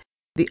stand.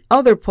 The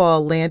other paw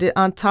landed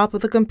on top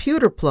of the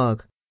computer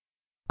plug.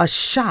 A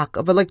shock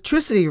of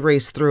electricity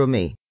raced through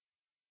me.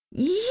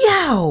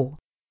 "Yow!"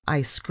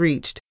 I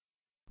screeched.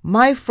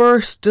 My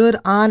fur stood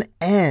on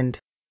end.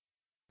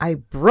 I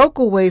broke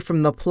away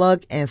from the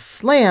plug and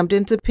slammed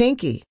into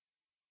Pinky.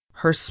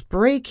 Her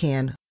spray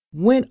can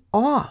went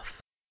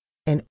off,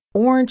 and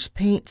orange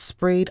paint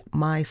sprayed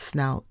my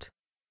snout.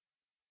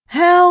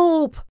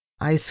 "Help!"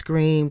 I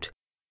screamed.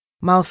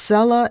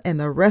 Marcella and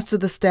the rest of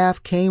the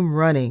staff came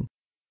running.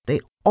 They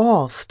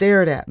all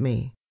stared at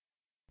me.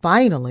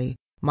 Finally,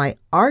 my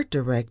art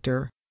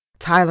director,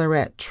 Tyler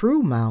at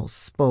True Mouse,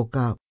 spoke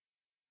up.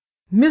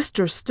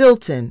 "Mr.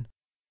 Stilton,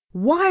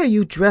 why are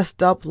you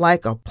dressed up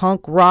like a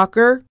punk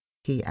rocker?"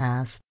 he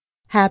asked.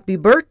 "Happy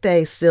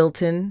birthday,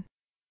 Stilton."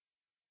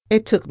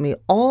 It took me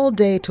all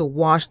day to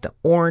wash the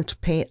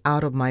orange paint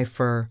out of my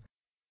fur.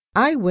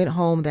 I went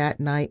home that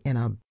night in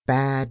a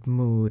bad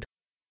mood.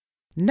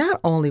 Not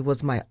only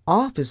was my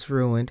office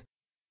ruined,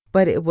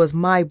 but it was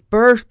my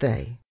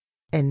birthday,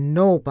 and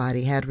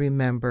nobody had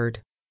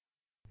remembered.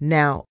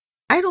 Now,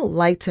 I don't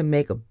like to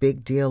make a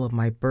big deal of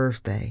my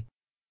birthday.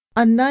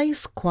 A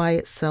nice,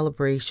 quiet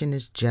celebration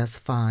is just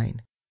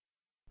fine.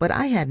 But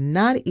I had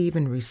not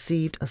even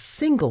received a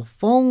single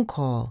phone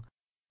call,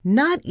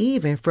 not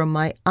even from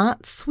my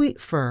Aunt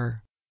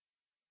Sweetfur.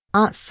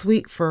 Aunt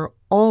Sweetfur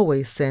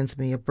always sends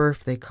me a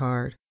birthday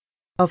card.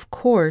 Of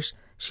course,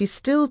 she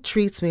still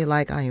treats me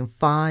like I am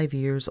 5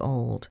 years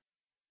old.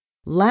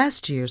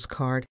 Last year's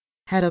card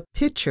had a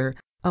picture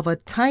of a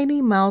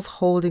tiny mouse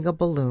holding a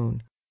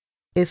balloon.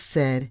 It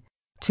said,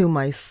 "To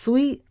my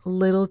sweet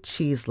little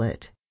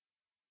cheeselet."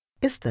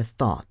 It's the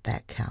thought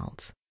that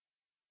counts.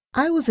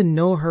 I was in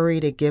no hurry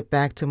to get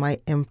back to my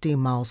empty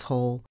mouse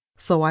hole,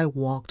 so I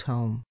walked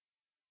home.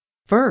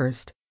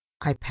 First,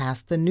 I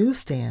passed the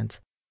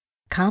newsstands.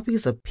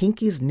 Copies of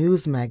Pinky's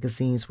news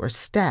magazines were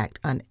stacked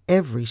on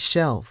every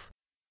shelf.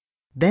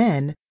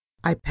 Then,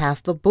 I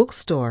passed the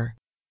bookstore.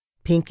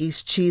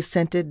 Pinky's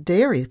cheese-scented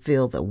dairy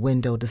filled the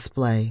window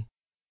display.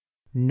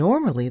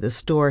 Normally, the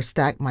store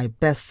stacked my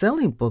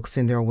best-selling books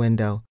in their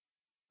window,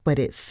 but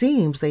it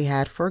seems they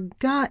had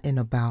forgotten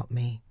about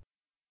me.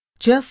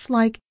 Just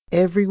like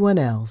everyone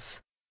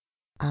else,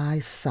 I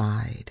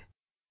sighed.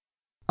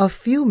 A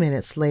few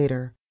minutes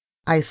later,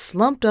 I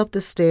slumped up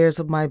the stairs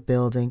of my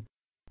building.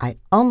 I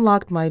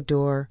unlocked my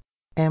door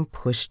and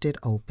pushed it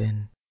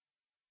open.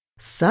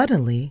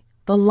 Suddenly,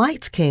 the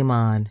lights came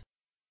on.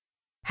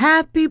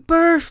 "Happy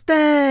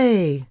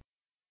birthday!"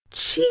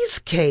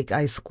 "Cheesecake!"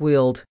 I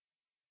squealed.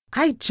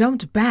 I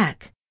jumped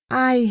back.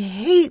 I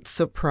hate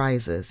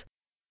surprises.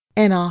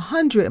 And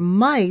 100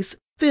 mice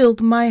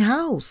filled my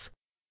house.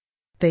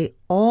 They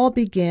all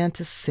began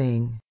to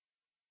sing.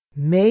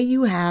 "May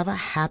you have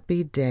a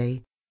happy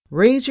day.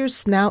 Raise your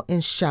snout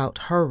and shout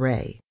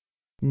hooray.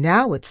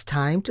 Now it's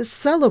time to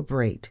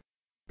celebrate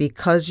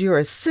because your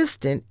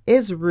assistant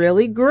is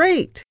really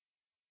great."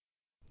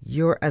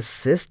 Your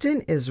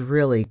assistant is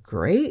really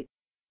great?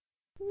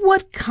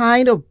 What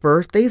kind of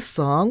birthday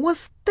song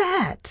was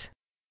that?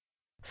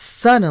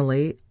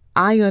 Suddenly,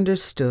 I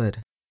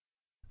understood.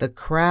 The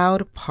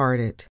crowd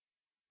parted.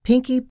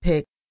 Pinky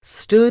Pick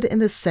stood in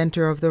the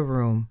center of the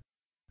room.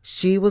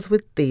 She was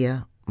with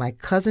Thea, my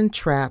cousin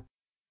Trap,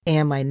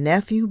 and my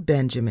nephew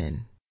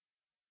Benjamin.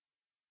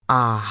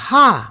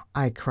 "Aha!"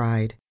 I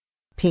cried.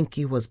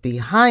 Pinky was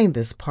behind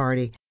this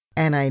party,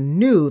 and I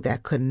knew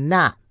that could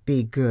not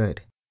be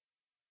good.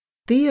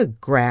 Thea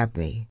grabbed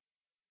me.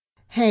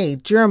 "Hey,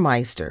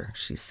 Germeister,"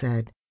 she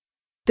said,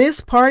 "this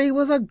party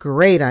was a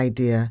great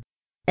idea,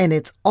 and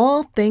it's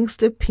all thanks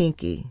to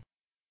Pinky."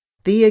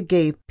 Thea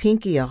gave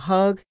Pinky a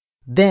hug,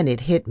 then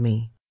it hit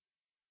me.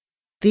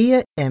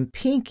 Thea and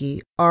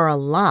Pinky are a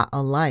lot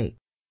alike.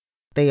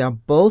 They are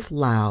both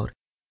loud,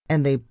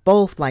 and they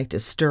both like to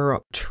stir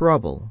up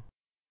trouble.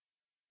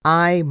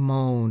 I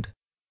moaned.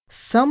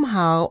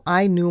 Somehow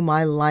I knew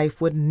my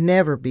life would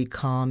never be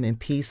calm and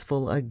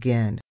peaceful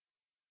again.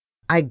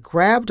 I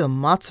grabbed a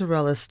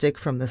mozzarella stick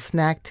from the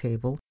snack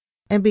table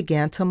and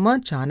began to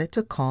munch on it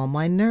to calm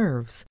my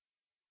nerves.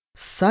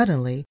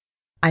 Suddenly,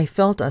 I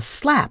felt a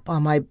slap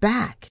on my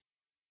back.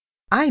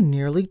 I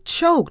nearly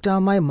choked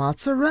on my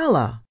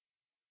mozzarella.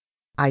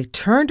 I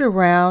turned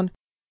around.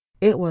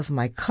 It was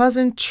my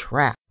cousin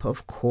Trap,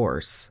 of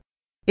course.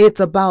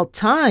 "It's about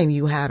time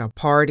you had a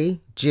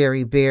party,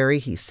 Jerry Berry,"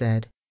 he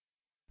said.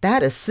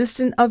 "That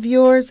assistant of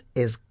yours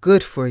is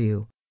good for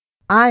you.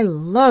 I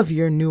love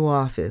your new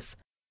office.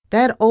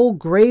 That old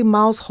gray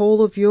mouse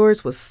hole of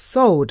yours was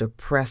so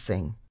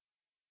depressing."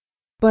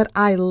 "But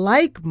I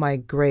like my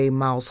gray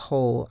mouse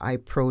hole," I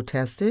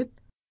protested.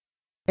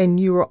 "And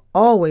you were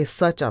always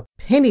such a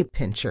penny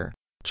pincher,"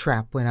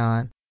 Trap went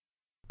on.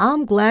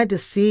 "I'm glad to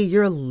see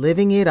you're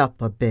living it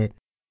up a bit.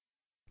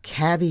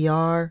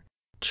 Caviar,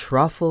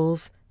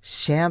 truffles,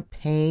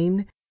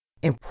 champagne,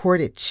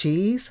 imported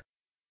cheese."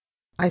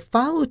 I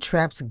followed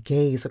Trap's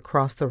gaze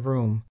across the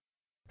room.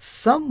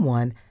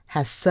 Someone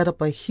has set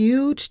up a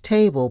huge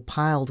table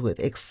piled with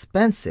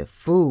expensive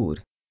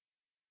food.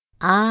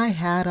 I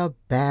had a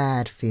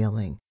bad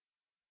feeling.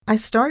 I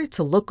started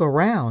to look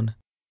around.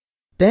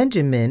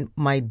 Benjamin,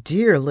 my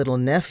dear little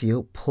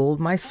nephew, pulled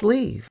my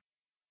sleeve.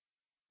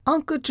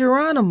 "Uncle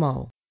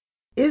Geronimo,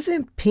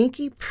 isn't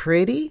Pinky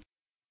pretty?"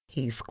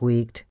 he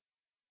squeaked.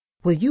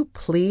 "Will you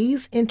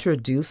please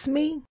introduce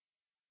me?"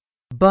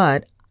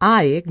 But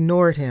I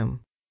ignored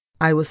him.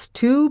 I was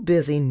too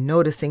busy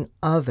noticing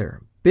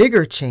other,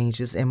 bigger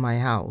changes in my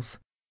house.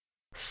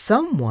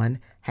 Someone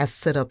has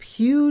set up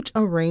huge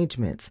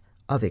arrangements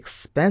of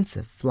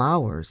expensive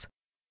flowers.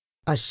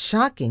 A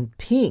shocking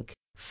pink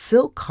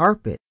silk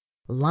carpet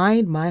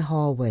lined my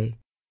hallway,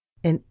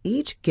 and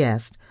each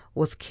guest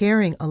was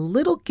carrying a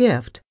little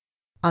gift,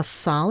 a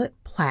solid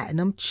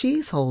platinum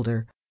cheese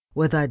holder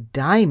with a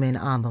diamond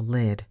on the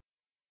lid.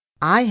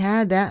 I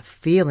had that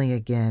feeling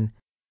again.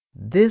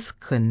 This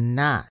could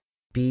not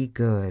be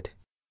good.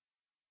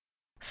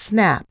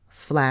 Snap,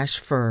 flash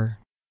fur.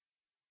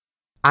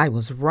 I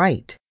was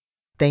right.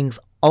 Things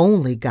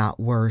only got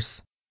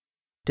worse.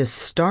 To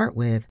start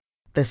with,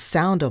 the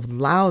sound of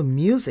loud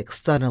music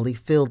suddenly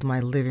filled my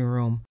living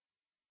room.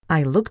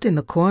 I looked in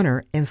the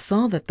corner and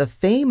saw that the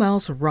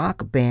famous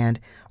rock band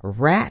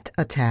Rat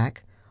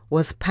Attack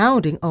was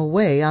pounding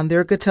away on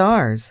their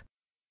guitars.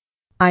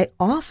 I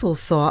also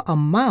saw a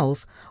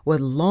mouse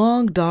with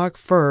long dark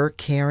fur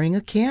carrying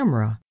a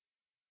camera.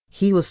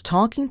 He was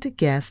talking to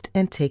guests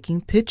and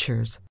taking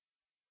pictures.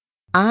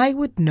 I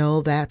would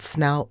know that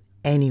snout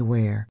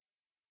anywhere.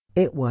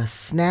 It was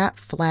Snap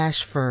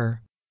Flash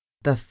Fur,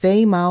 the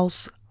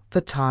famous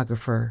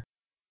photographer.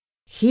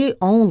 He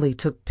only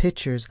took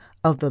pictures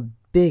of the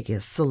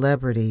biggest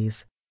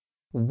celebrities.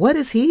 "What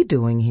is he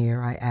doing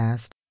here?" I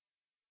asked.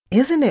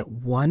 "Isn't it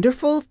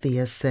wonderful?"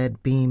 Thea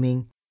said,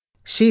 beaming.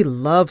 She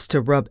loves to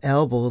rub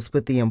elbows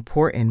with the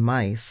important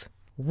mice.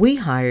 "We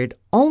hired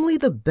only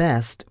the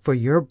best for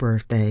your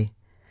birthday.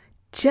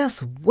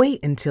 Just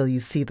wait until you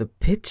see the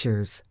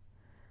pictures."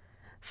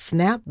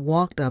 Snap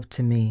walked up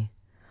to me.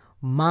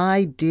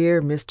 "My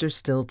dear Mr.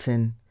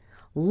 Stilton,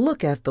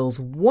 look at those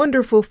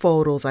wonderful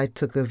photos I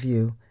took of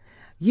you.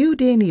 You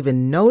didn't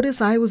even notice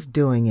I was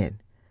doing it.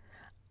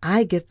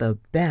 I get the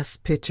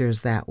best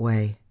pictures that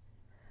way."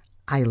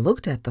 I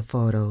looked at the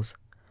photos.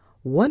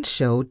 One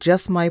showed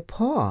just my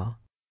paw.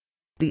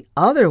 The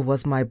other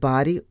was my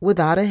body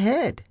without a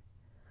head.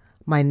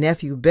 My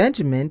nephew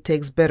Benjamin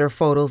takes better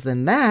photos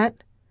than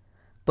that.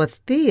 But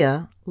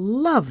Thea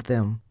loved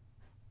them.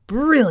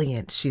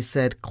 "Brilliant," she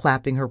said,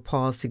 clapping her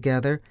paws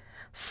together.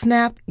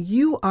 "Snap,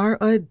 you are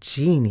a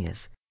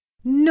genius.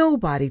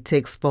 Nobody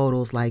takes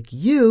photos like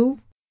you."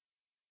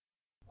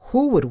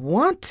 "Who would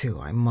want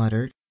to?" I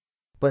muttered.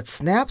 But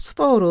Snap's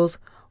photos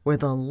were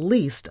the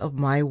least of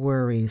my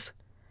worries.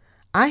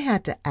 I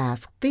had to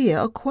ask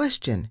Thea a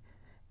question,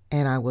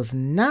 and I was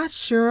not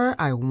sure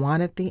I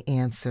wanted the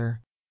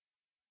answer.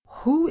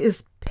 "Who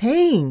is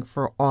paying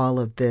for all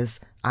of this?"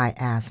 I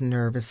asked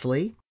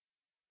nervously.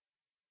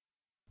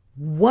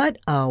 What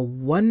a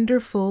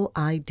wonderful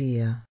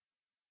idea.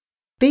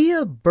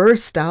 Thea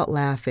burst out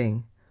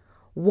laughing.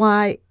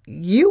 "Why,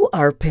 you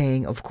are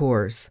paying, of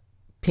course.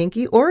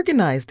 Pinky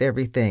organized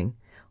everything.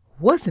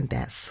 Wasn't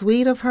that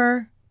sweet of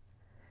her?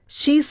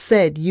 She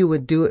said you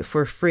would do it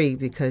for free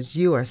because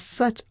you are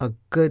such a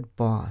good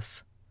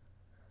boss."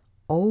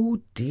 "Oh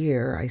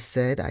dear," I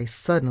said. I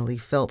suddenly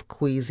felt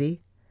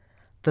queasy.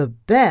 "The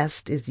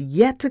best is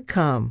yet to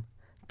come,"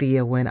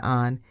 Thea went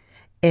on.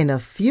 "In a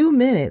few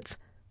minutes,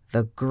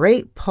 the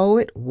great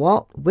poet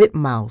Walt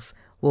Whitmouse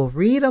will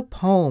read a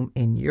poem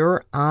in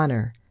your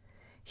honor.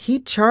 He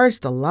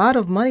charged a lot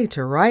of money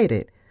to write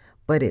it,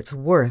 but it's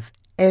worth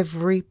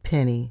every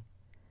penny.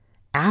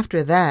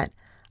 After that,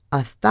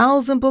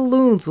 1,000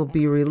 balloons will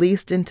be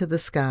released into the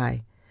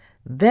sky.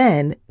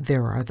 Then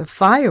there are the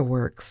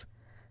fireworks.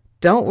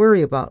 Don't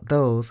worry about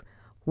those.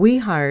 We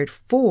hired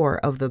 4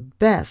 of the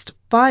best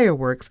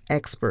fireworks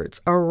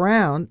experts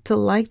around to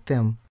light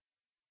them.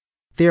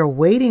 They're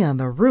waiting on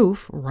the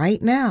roof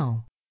right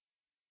now.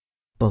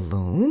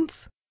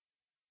 Balloons?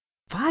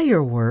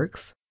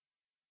 Fireworks?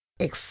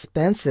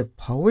 Expensive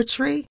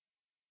poetry?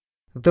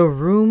 The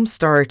room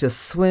started to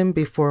swim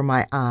before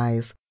my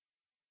eyes,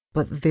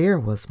 but there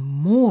was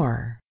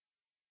more.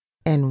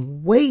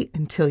 And wait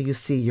until you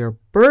see your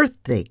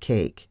birthday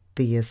cake,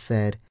 Thea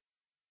said.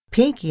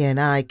 Pinky and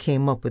I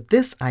came up with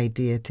this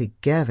idea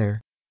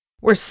together.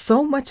 We're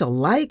so much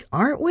alike,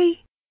 aren't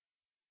we?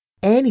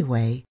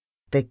 Anyway,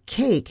 the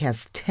cake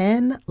has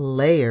 10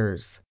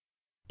 layers.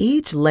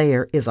 Each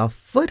layer is a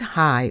foot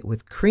high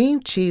with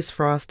cream cheese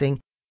frosting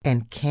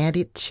and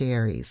candied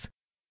cherries.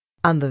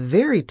 On the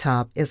very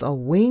top is a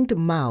winged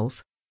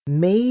mouse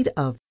made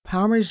of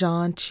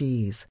Parmesan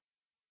cheese.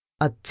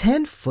 A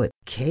 10-foot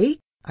cake?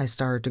 I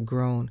started to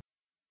groan.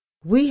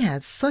 We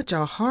had such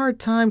a hard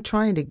time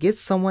trying to get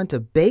someone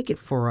to bake it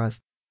for us,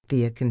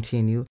 Thea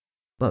continued,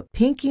 but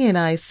Pinky and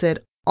I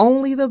said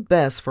only the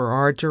best for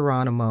our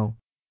Geronimo.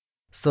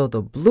 So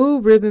the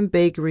Blue Ribbon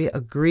Bakery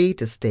agreed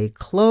to stay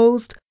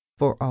closed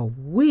for a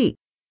week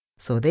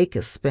so they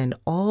could spend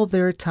all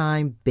their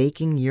time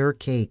baking your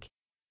cake.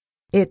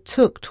 It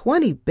took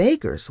 20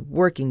 bakers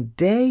working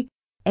day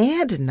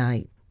and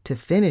night to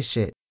finish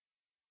it.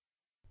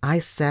 I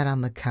sat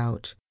on the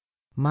couch.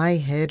 My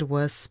head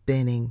was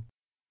spinning.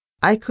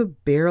 I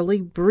could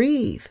barely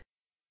breathe.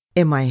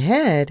 In my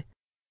head,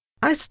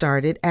 I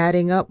started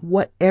adding up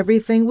what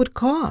everything would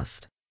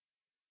cost.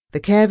 The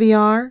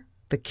caviar,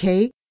 the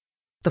cake,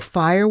 the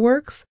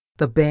fireworks,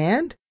 the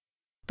band,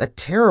 the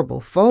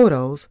terrible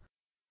photos.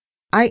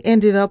 I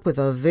ended up with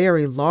a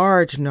very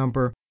large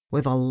number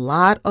with a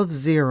lot of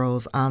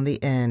zeros on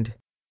the end.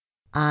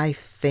 I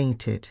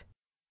fainted.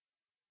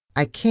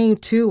 I came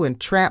to and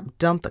Trap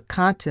dumped the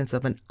contents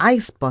of an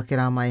ice bucket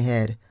on my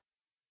head.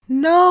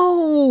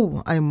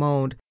 No, I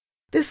moaned.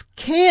 This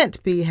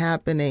can't be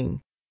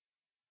happening.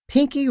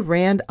 Pinky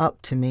ran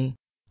up to me,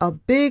 a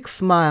big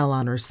smile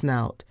on her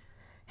snout.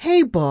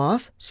 Hey,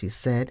 boss, she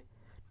said.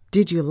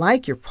 Did you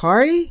like your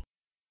party?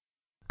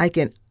 I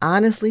can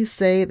honestly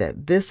say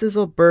that this is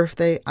a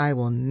birthday I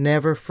will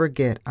never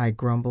forget, I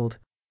grumbled.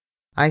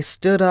 I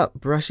stood up,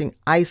 brushing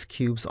ice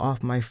cubes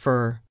off my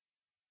fur.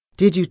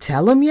 Did you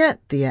tell him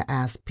yet? Thea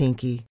asked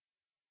Pinky.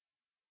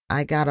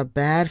 I got a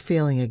bad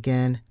feeling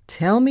again.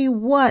 Tell me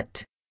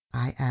what?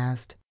 I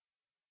asked.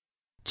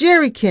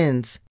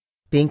 Jerrykins!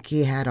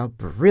 Pinky had a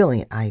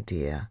brilliant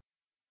idea.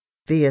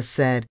 Thea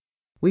said,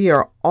 we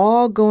are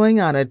all going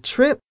on a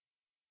trip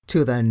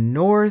to the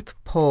North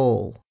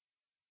Pole.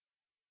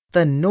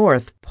 The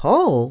North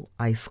Pole?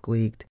 I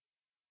squeaked.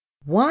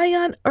 Why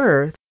on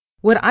earth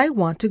would I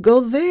want to go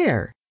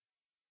there?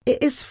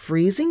 It is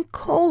freezing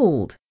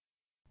cold,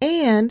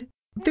 and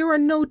there are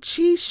no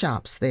cheese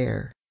shops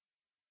there.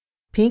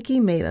 Pinky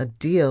made a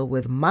deal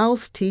with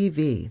Mouse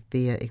TV,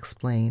 Thea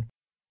explained.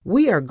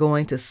 We are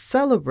going to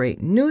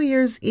celebrate New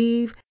Year's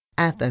Eve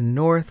at the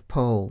North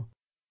Pole.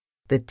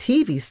 The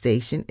TV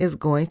station is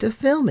going to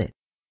film it.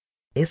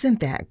 Isn't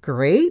that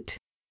great?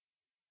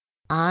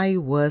 I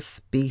was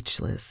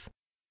speechless.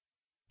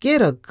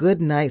 Get a good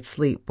night's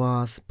sleep,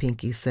 boss,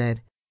 Pinky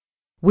said.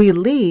 We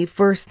leave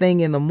first thing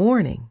in the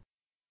morning.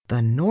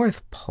 The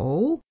North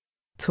Pole?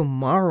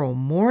 Tomorrow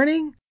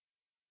morning?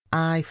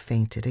 I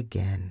fainted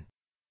again.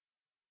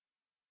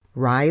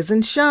 Rise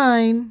and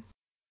shine.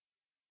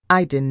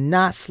 I did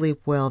not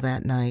sleep well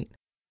that night.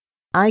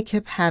 I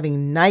kept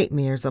having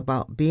nightmares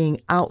about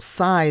being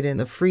outside in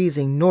the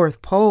freezing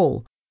North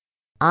Pole.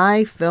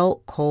 I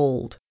felt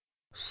cold,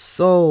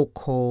 so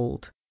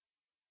cold.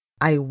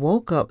 I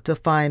woke up to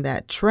find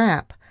that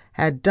Trap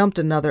had dumped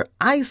another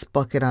ice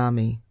bucket on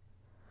me.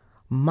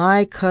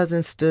 My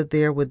cousin stood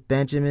there with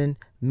Benjamin,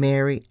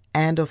 Mary,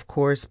 and of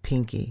course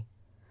Pinky.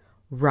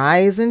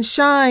 Rise and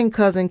shine,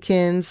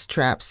 Cousinkins,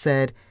 Trap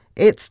said.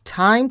 It's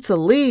time to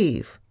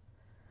leave.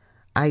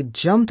 I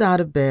jumped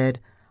out of bed.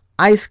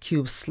 Ice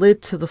cubes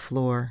slid to the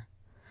floor.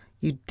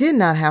 You did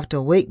not have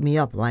to wake me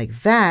up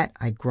like that,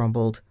 I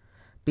grumbled.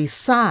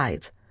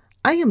 Besides,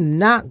 I am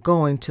not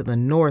going to the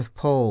North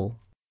Pole.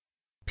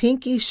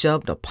 Pinky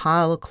shoved a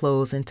pile of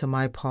clothes into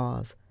my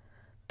paws.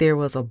 There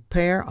was a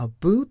pair of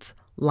boots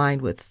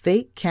lined with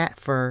fake cat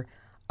fur,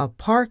 a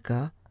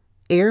parka,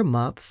 ear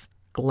muffs,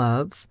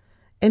 gloves,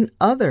 and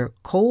other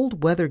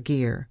cold weather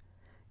gear.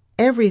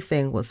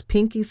 Everything was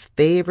Pinky's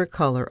favorite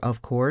color,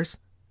 of course,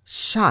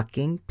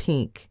 shocking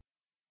pink.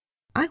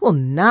 I will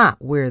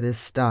not wear this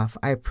stuff,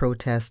 I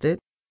protested.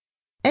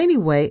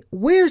 Anyway,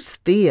 where's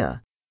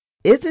Thea?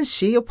 Isn't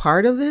she a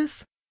part of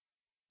this?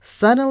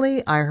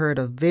 Suddenly, I heard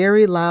a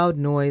very loud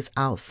noise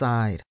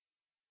outside.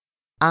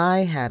 I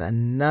had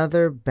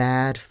another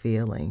bad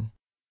feeling.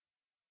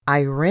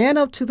 I ran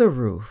up to the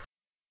roof.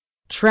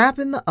 Trap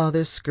and the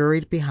others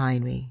scurried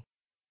behind me.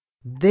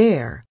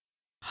 There,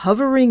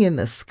 hovering in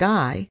the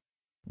sky,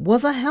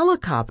 was a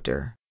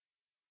helicopter.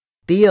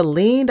 Thea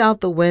leaned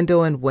out the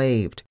window and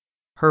waved.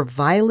 Her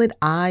violet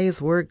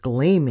eyes were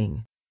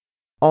gleaming.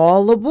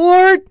 "All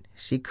aboard!"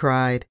 she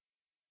cried.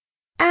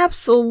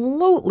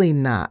 "Absolutely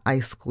not," I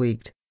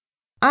squeaked.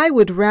 "I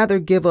would rather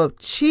give up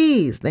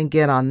cheese than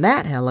get on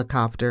that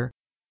helicopter.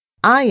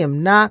 I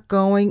am not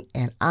going,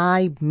 and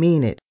I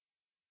mean it.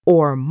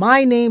 Or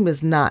my name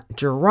is not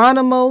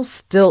Geronimo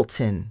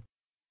Stilton.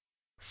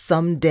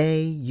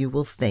 Someday you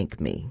will thank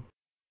me."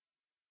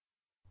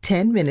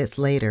 10 minutes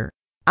later,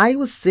 I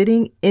was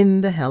sitting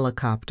in the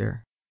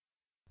helicopter.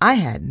 I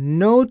had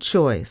no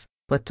choice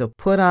but to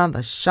put on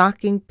the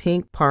shocking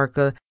pink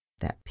parka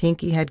that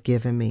Pinky had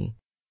given me.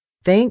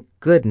 Thank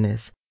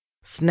goodness,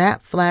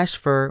 Snap Flash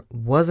Fur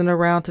wasn't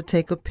around to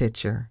take a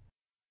picture.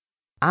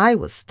 I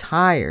was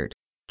tired,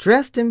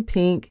 dressed in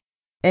pink,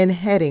 and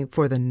heading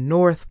for the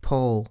North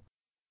Pole.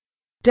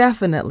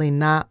 Definitely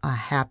not a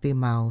happy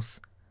mouse.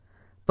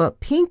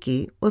 But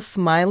Pinky was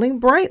smiling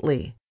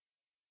brightly.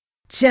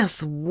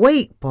 "Just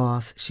wait,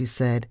 boss," she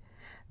said.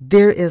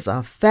 "There is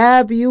a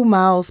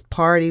Fabu-Mouse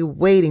party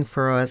waiting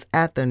for us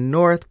at the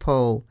North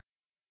Pole.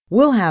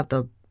 We'll have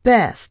the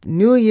best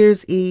New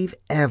Year's Eve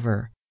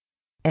ever.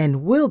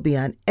 And we'll be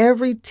on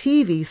every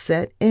TV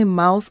set in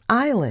Mouse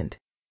Island."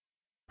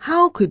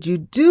 "How could you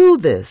do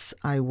this?"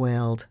 I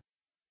wailed.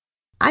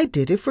 "I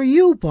did it for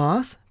you,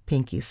 boss,"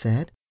 Pinky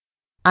said.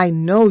 "I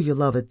know you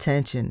love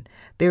attention.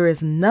 There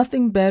is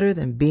nothing better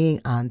than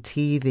being on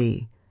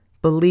TV.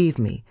 Believe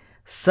me,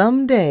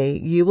 someday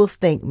you will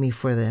thank me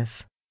for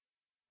this."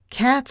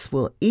 "Cats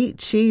will eat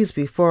cheese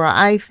before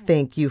I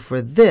thank you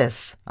for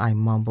this," I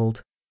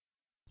mumbled.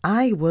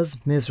 I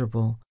was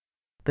miserable.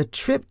 The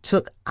trip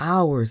took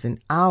hours and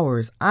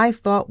hours I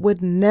thought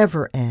would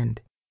never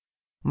end.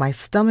 My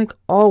stomach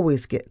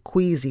always gets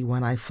queasy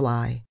when I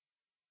fly.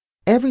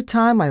 Every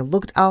time I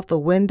looked out the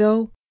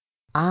window,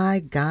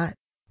 I got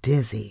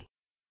dizzy.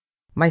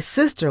 My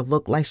sister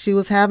looked like she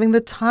was having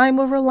the time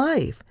of her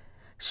life.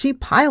 She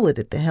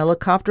piloted the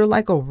helicopter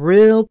like a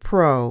real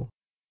pro.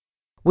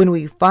 When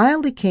we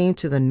finally came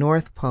to the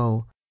North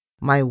Pole,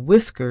 my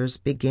whiskers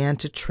began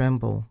to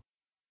tremble.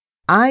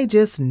 I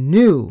just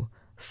knew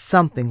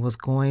something was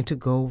going to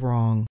go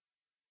wrong.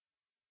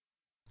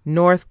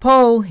 "North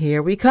Pole,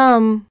 here we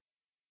come."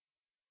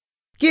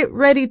 "Get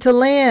ready to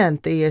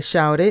land," Thea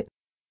shouted.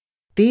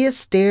 Thea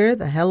steered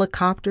the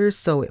helicopter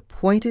so it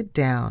pointed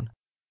down.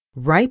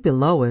 Right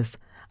below us,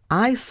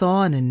 I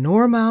saw an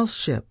enormous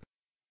ship,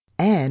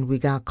 and we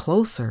got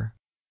closer.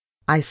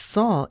 I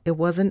saw it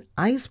was an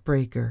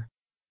icebreaker.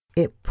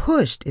 It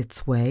pushed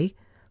its way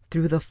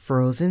through the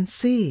frozen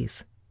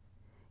seas.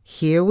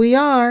 "Here we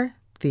are,"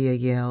 Thea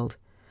yelled.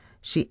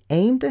 She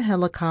aimed the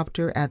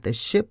helicopter at the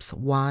ship's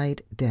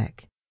wide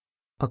deck.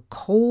 A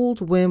cold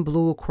wind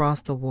blew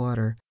across the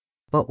water,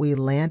 but we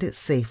landed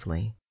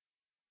safely.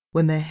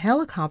 When the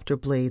helicopter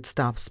blade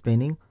stopped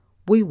spinning,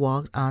 we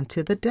walked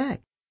onto the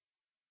deck.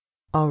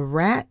 A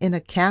rat in a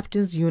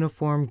captain's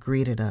uniform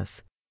greeted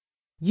us.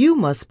 "You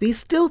must be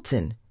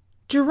Stilton,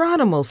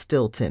 Geronimo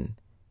Stilton,"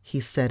 he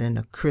said in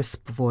a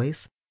crisp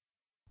voice.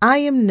 "I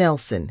am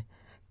Nelson,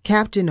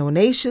 Captain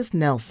Onatius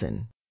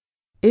Nelson.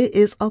 It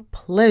is a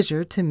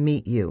pleasure to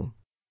meet you."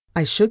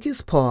 I shook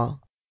his paw,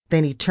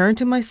 then he turned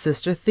to my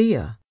sister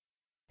Thea.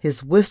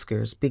 His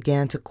whiskers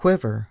began to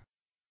quiver.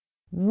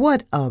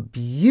 "What a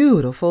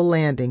beautiful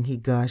landing," he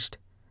gushed.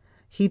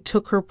 He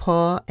took her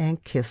paw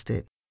and kissed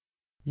it.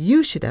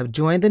 "You should have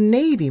joined the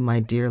Navy, my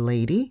dear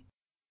lady.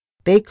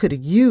 They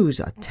could use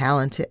a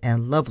talented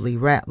and lovely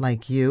rat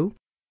like you."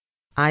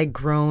 I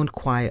groaned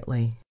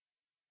quietly.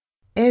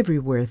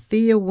 Everywhere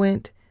Thea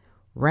went,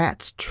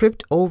 rats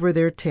tripped over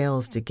their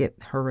tails to get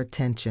her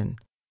attention.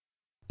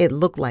 It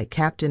looked like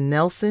Captain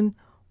Nelson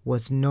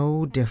was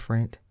no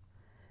different.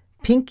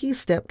 Pinky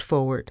stepped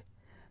forward.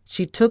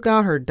 She took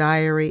out her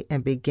diary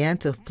and began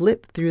to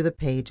flip through the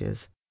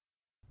pages.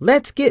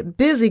 "Let's get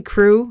busy,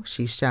 crew,"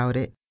 she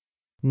shouted.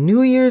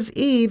 "New Year's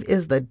Eve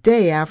is the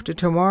day after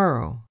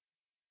tomorrow."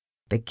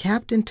 The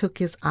captain took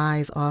his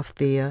eyes off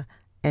Thea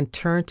and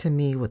turned to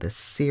me with a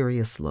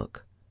serious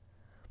look.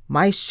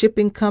 "My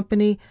shipping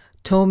company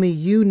told me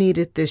you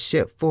needed this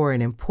ship for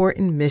an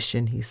important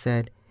mission," he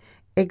said.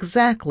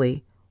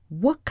 "Exactly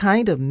what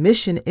kind of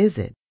mission is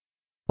it?"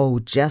 "Oh,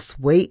 just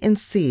wait and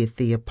see,"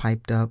 Thea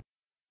piped up.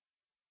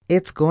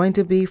 "It's going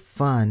to be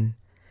fun."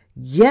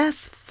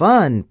 "Yes,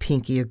 fun,"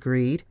 Pinky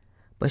agreed,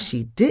 but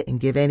she didn't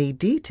give any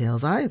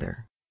details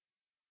either.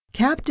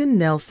 Captain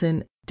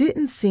Nelson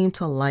didn't seem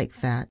to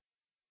like that.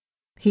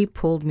 He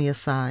pulled me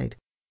aside.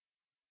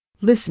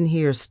 "Listen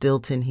here,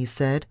 Stilton," he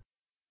said.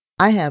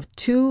 "I have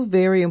two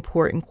very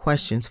important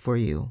questions for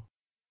you.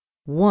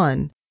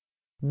 One,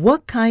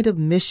 what kind of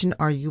mission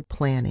are you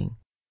planning?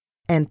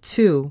 And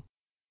two,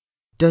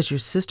 does your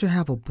sister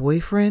have a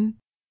boyfriend?"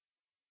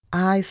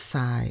 I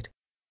sighed.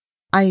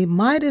 I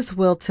might as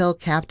well tell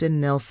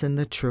Captain Nelson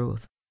the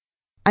truth.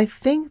 "I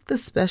think the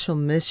special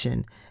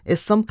mission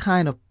is some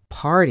kind of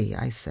party,"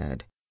 I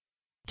said.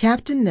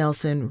 Captain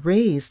Nelson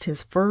raised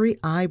his furry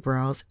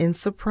eyebrows in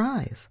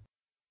surprise.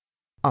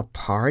 A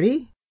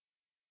party?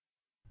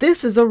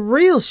 This is a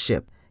real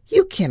ship.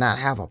 You cannot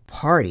have a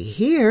party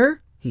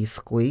here, he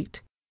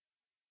squeaked.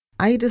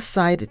 I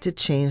decided to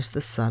change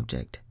the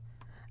subject.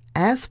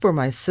 As for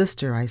my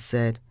sister, I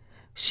said,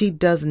 she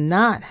does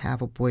not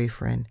have a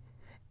boyfriend.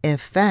 In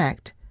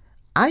fact,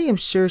 I am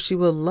sure she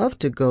would love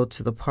to go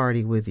to the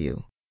party with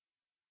you.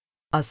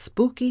 A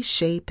spooky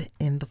shape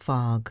in the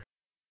fog.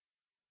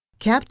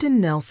 Captain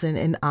Nelson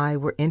and I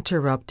were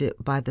interrupted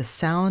by the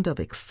sound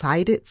of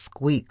excited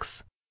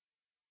squeaks.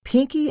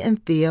 Pinky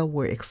and Thea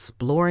were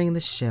exploring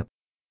the ship.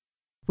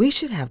 We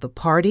should have the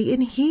party in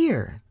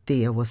here,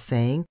 Thea was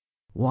saying,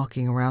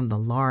 walking around the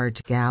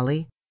large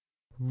galley.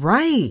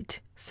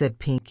 Right, said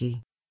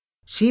Pinky.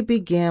 She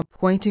began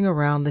pointing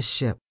around the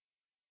ship.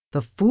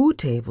 The food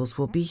tables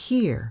will be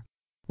here.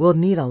 We'll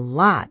need a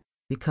lot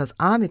because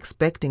I'm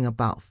expecting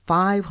about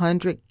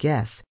 500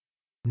 guests,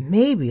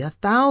 maybe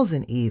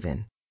 1,000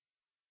 even.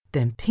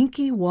 Then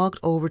Pinky walked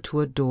over to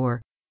a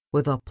door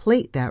with a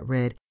plate that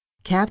read,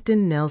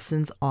 Captain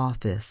Nelson's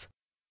office.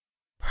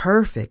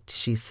 Perfect,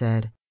 she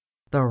said.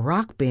 The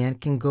rock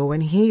band can go in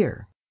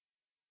here.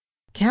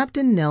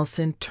 Captain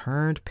Nelson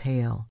turned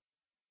pale.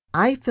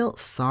 I felt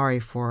sorry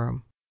for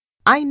him.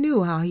 I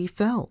knew how he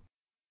felt.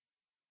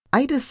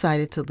 I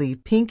decided to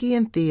leave Pinky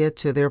and Thea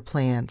to their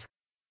plans.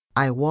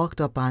 I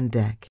walked up on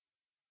deck.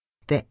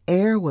 The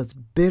air was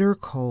bitter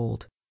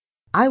cold.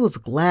 I was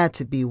glad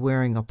to be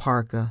wearing a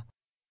parka,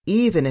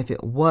 even if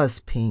it was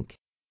pink.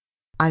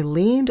 I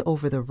leaned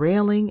over the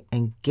railing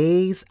and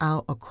gazed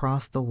out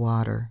across the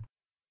water.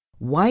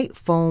 White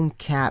foam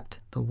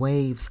capped the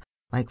waves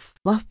like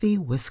fluffy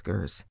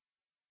whiskers.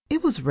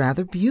 It was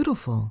rather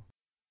beautiful.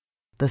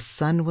 The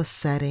sun was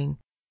setting,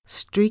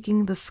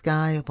 streaking the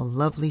sky of a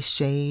lovely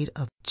shade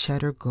of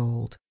cheddar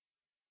gold.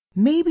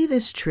 Maybe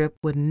this trip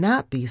would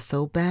not be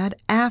so bad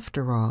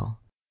after all.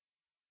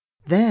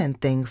 Then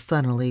things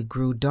suddenly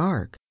grew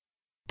dark.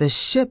 The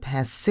ship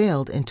had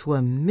sailed into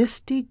a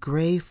misty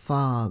gray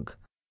fog.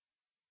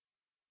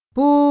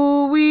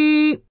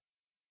 Boo-wee!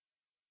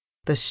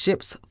 The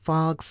ship's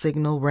fog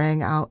signal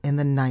rang out in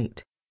the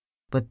night,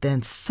 but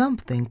then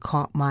something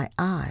caught my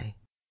eye.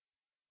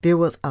 There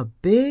was a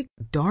big,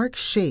 dark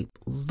shape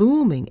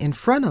looming in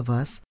front of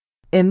us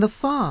in the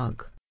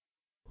fog.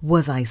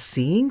 Was I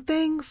seeing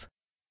things?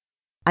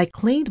 I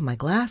cleaned my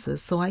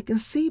glasses so I can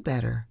see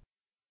better.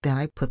 Then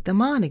I put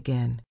them on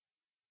again.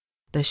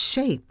 The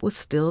shape was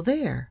still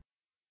there,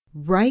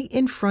 right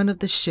in front of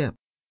the ship.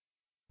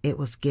 It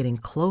was getting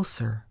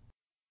closer.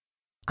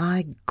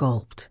 I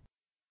gulped.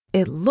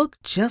 It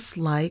looked just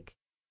like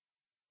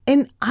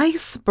an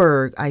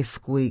iceberg, I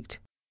squeaked.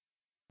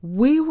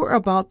 We were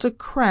about to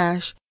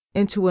crash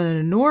into an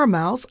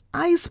enormous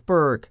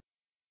iceberg.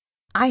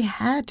 I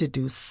had to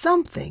do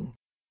something.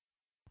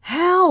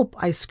 Help,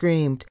 I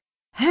screamed.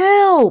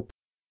 Help!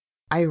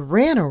 I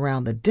ran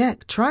around the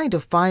deck trying to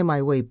find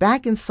my way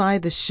back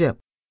inside the ship,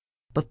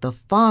 but the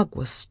fog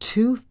was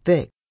too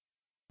thick.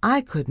 I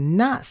could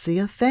not see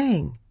a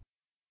thing.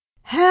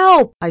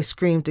 Help! I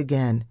screamed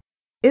again.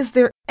 Is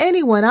there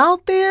anyone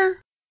out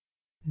there?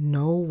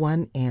 No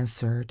one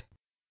answered.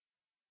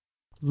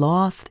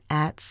 Lost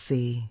at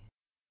sea.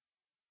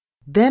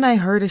 Then I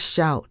heard a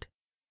shout.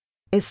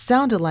 It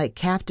sounded like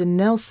Captain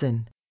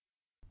Nelson.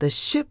 The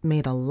ship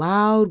made a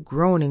loud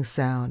groaning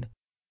sound.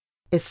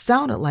 It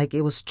sounded like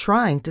it was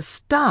trying to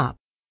stop.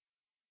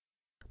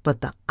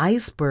 But the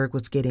iceberg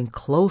was getting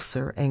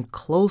closer and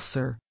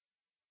closer.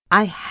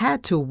 I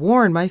had to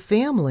warn my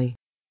family.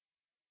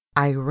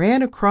 I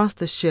ran across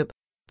the ship,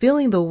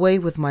 feeling the way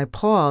with my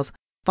paws.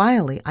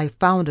 Finally, I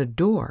found a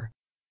door.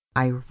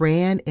 I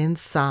ran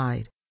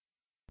inside.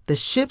 The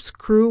ship's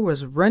crew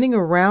was running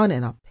around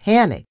in a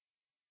panic.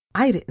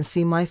 I didn't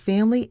see my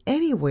family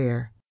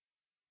anywhere.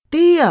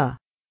 Thea!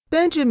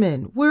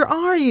 Benjamin, where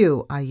are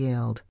you? I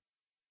yelled.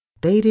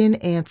 They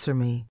didn't answer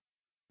me.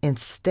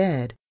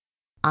 Instead,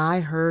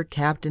 I heard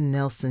Captain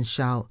Nelson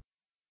shout,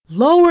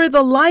 "Lower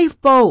the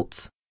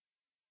lifeboats!"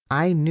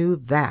 I knew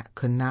that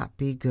could not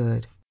be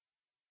good.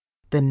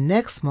 The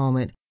next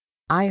moment,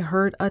 I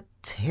heard a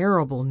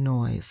terrible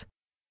noise.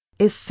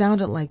 It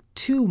sounded like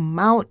two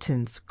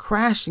mountains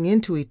crashing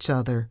into each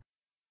other.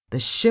 The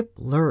ship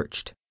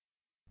lurched.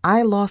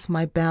 I lost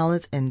my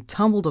balance and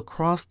tumbled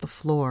across the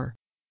floor.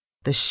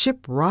 The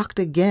ship rocked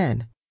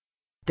again.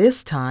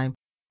 This time,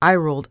 I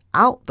rolled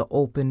out the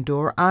open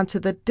door onto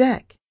the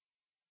deck.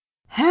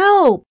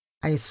 Help!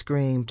 I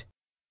screamed.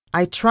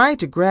 I tried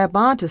to grab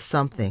onto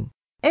something,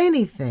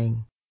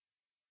 anything.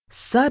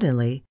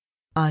 Suddenly,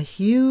 a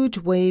huge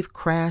wave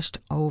crashed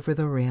over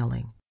the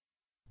railing.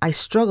 I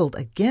struggled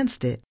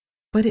against it,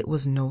 but it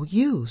was no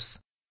use.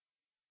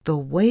 The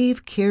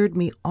wave carried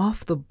me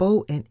off the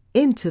boat and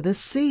into the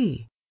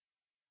sea.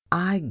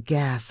 I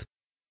gasped.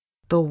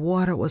 The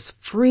water was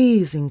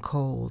freezing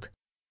cold.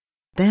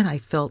 Then I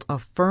felt a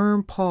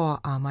firm paw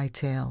on my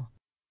tail.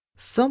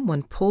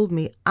 Someone pulled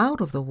me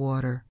out of the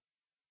water.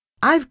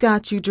 "I've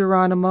got you,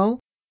 Geronimo."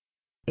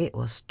 It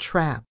was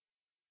Trap.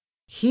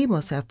 He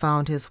must have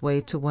found his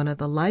way to one of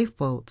the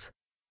lifeboats.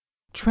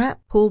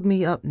 Trap pulled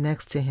me up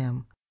next to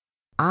him.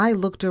 I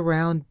looked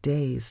around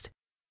dazed.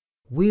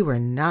 We were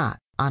not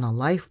on a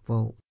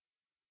lifeboat.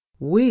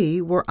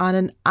 We were on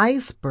an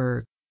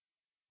iceberg,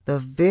 the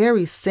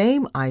very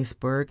same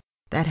iceberg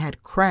that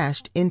had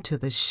crashed into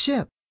the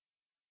ship.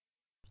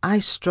 I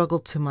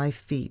struggled to my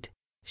feet,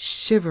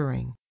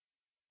 shivering.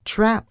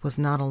 Trap was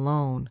not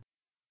alone.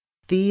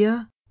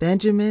 Thea,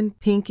 Benjamin,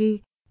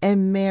 Pinky,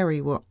 and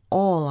Mary were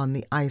all on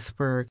the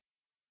iceberg.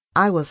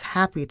 I was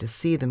happy to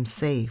see them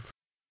safe,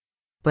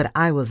 but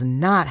I was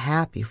not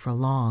happy for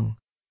long.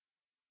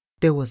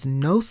 There was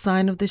no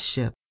sign of the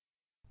ship.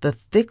 The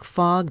thick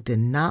fog did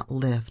not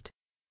lift.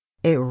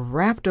 It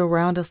wrapped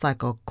around us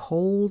like a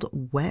cold,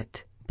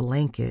 wet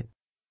blanket.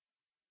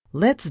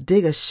 "Let's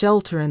dig a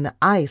shelter in the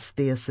ice,"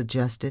 Thea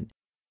suggested.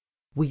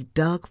 We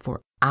dug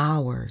for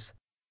hours,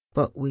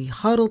 but we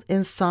huddled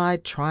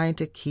inside trying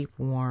to keep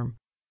warm.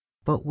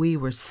 But we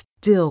were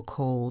still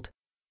cold.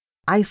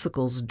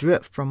 Icicles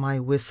dripped from my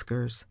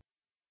whiskers.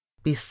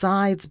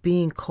 Besides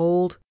being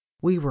cold,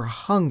 we were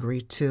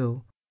hungry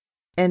too,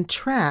 and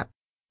Trap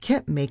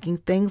kept making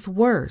things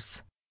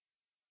worse.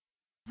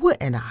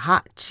 "Wouldn't a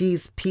hot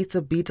cheese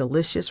pizza be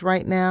delicious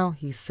right now?"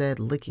 he said,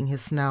 licking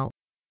his snout.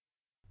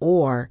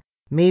 "Or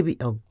maybe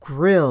a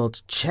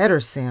grilled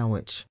cheddar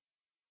sandwich.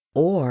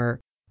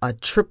 Or a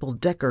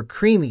triple-decker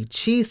creamy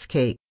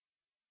cheesecake.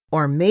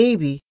 Or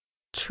maybe—"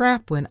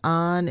 Trap went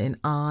on and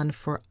on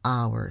for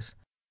hours.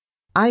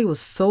 I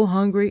was so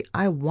hungry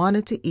I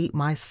wanted to eat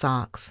my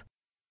socks.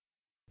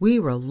 We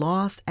were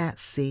lost at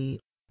sea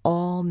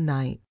all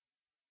night.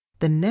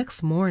 The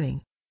next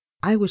morning,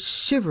 I was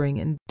shivering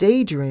and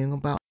daydreaming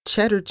about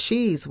cheddar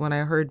cheese when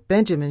I heard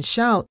Benjamin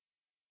shout,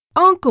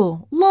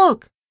 "Uncle,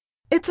 look!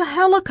 It's a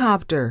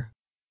helicopter!"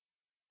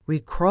 We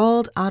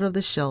crawled out of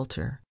the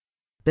shelter.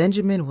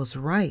 Benjamin was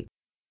right.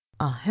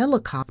 A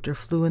helicopter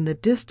flew in the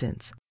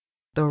distance.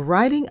 The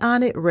writing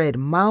on it read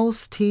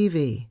Mouse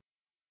TV.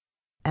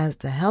 As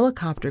the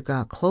helicopter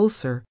got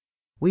closer,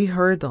 we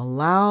heard the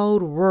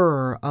loud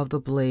whir of the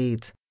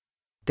blades.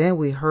 Then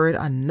we heard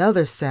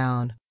another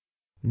sound,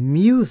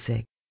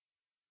 music.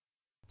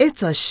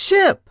 "It's a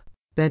ship!"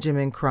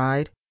 Benjamin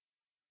cried.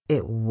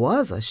 It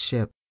was a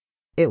ship.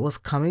 It was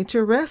coming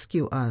to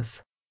rescue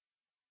us.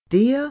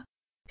 Thea,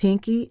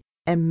 Pinky,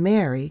 and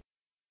Mary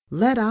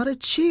let out a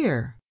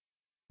cheer.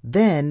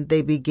 Then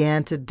they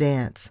began to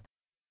dance.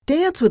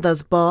 "Dance with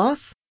us,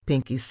 boss,"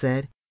 Pinky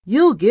said.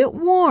 "You'll get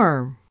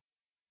warm."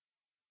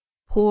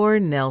 Poor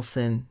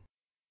Nelson.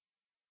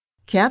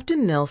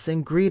 Captain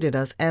Nelson greeted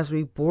us as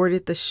we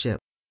boarded the ship.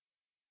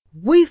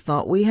 "We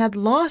thought we had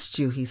lost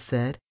you," he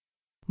said.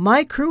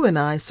 "My crew and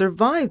I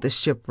survived the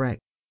shipwreck.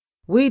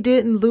 We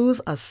didn't lose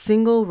a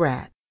single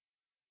rat."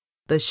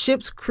 The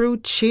ship's crew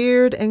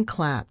cheered and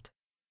clapped.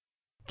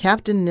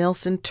 Captain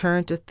Nelson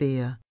turned to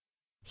Thea.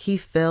 He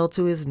fell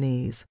to his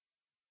knees.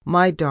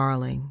 "My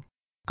darling,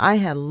 I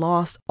had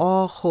lost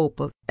all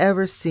hope of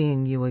ever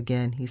seeing you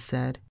again," he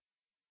said.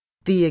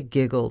 Thea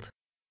giggled.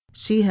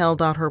 She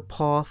held out her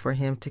paw for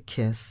him to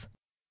kiss.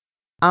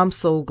 "I'm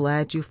so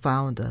glad you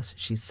found us,"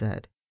 she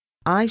said.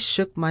 I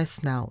shook my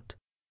snout.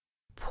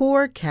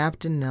 Poor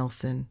Captain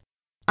Nelson.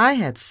 I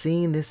had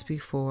seen this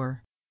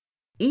before.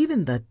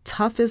 Even the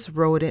toughest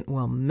rodent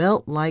will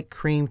melt like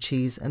cream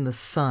cheese in the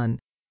sun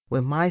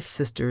when my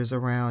sister is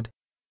around.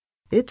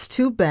 It's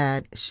too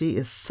bad she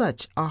is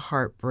such a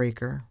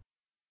heartbreaker.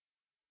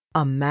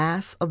 A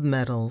mass of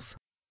medals.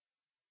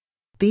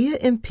 Thea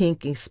and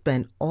Pinky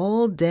spent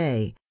all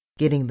day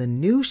getting the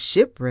new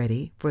ship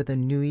ready for the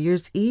New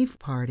Year's Eve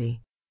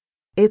party.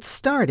 It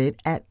started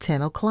at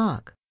 10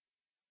 o'clock.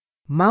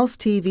 Mouse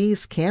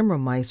TV's camera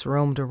mice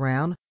roamed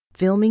around,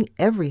 filming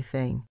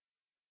everything.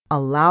 A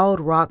loud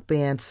rock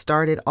band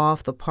started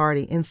off the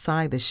party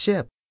inside the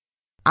ship.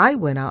 I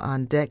went out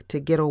on deck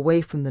to get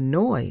away from the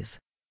noise.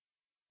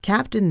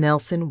 Captain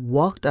Nelson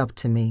walked up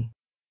to me.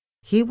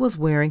 He was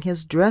wearing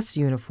his dress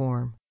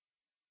uniform.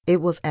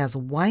 It was as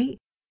white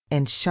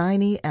and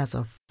shiny as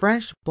a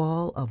fresh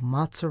ball of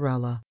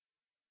mozzarella.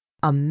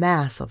 A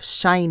mass of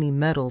shiny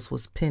metals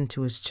was pinned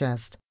to his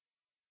chest.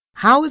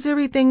 "How is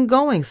everything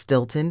going,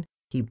 Stilton?"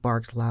 he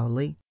barked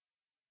loudly.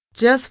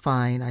 "Just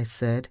fine," I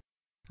said.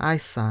 I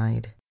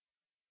sighed.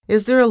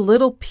 "Is there a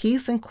little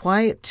peace and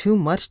quiet too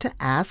much to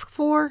ask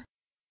for?"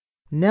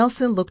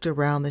 Nelson looked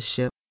around the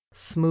ship,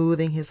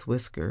 smoothing his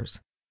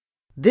whiskers.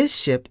 "This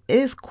ship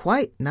is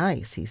quite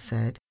nice," he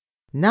said.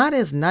 "Not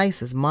as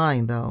nice as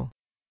mine, though."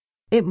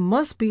 "It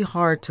must be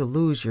hard to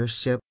lose your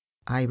ship,"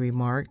 I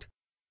remarked.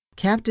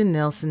 Captain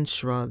Nelson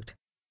shrugged.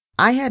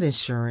 "I had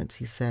insurance,"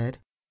 he said.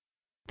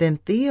 Then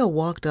Thea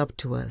walked up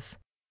to us.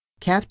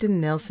 Captain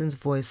Nelson's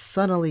voice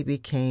suddenly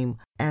became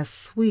as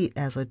sweet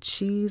as a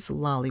cheese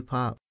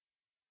lollipop.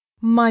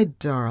 "My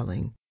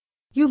darling,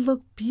 you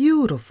look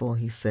beautiful,"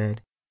 he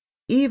said.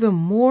 "Even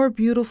more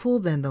beautiful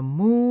than the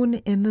moon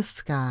in the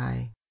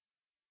sky."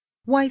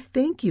 "Why,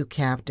 thank you,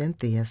 Captain,"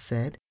 Thea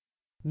said.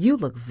 "You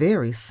look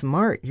very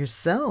smart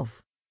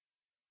yourself."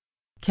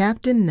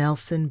 Captain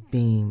Nelson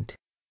beamed.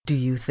 Do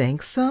you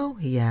think so?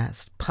 He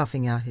asked,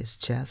 puffing out his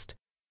chest.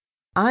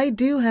 I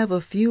do have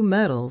a few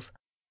medals.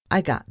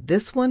 I got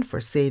this one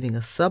for saving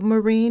a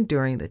submarine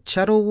during the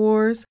Cheddar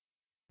Wars.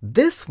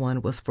 This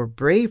one was for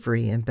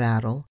bravery in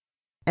battle.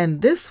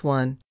 And this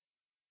one,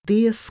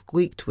 Thea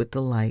squeaked with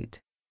delight.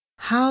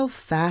 How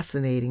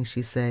fascinating,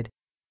 she said.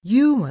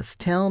 You must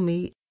tell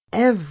me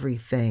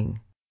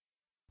everything.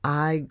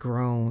 I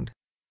groaned.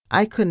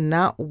 I could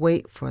not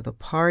wait for the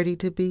party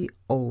to be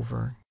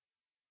over.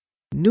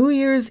 New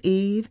Year's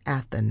Eve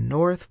at the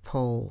North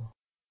Pole.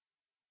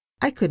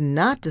 I could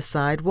not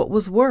decide what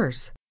was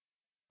worse,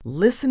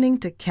 listening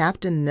to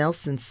Captain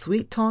Nelson's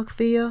sweet talk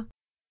Thea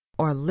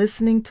or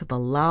listening to the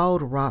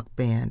loud rock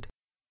band.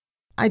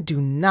 I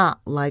do not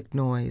like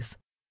noise.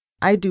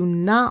 I do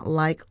not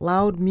like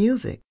loud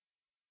music.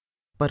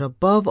 But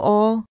above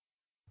all,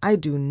 I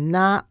do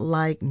not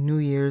like New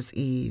Year's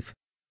Eve.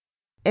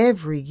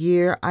 Every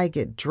year I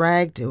get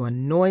dragged to a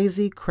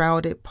noisy,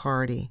 crowded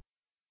party.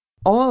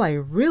 All I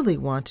really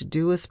want to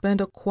do is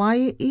spend a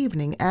quiet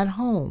evening at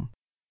home.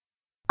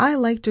 I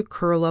like to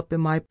curl up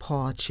in my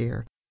paw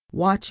chair,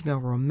 watching a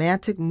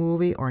romantic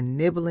movie or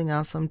nibbling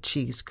on some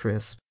cheese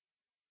crisp.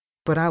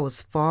 But I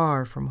was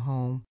far from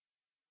home.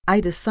 I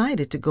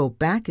decided to go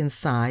back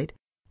inside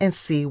and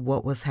see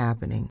what was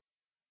happening.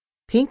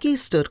 Pinky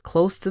stood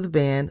close to the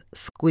band,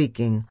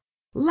 squeaking,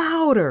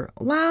 "Louder,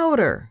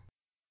 louder!"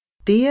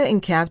 Thea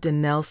and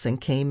Captain Nelson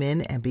came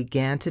in and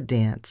began to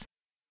dance.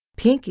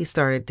 Pinky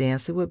started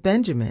dancing with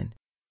Benjamin.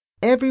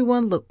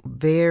 Everyone looked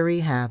very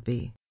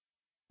happy.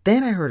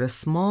 Then I heard a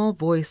small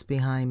voice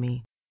behind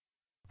me.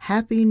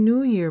 "Happy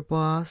New Year,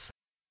 boss."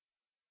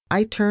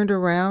 I turned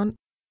around.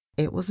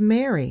 It was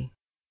Mary.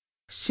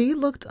 She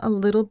looked a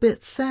little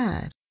bit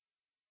sad.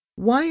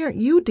 "Why aren't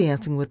you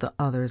dancing with the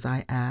others?"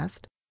 I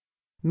asked.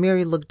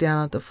 Mary looked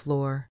down at the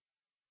floor.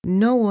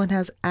 "No one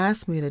has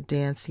asked me to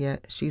dance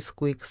yet," she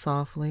squeaked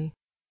softly.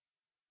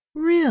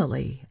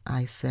 "Really?"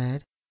 I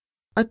said.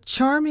 "A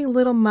charming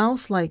little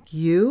mouse like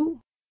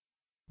you?"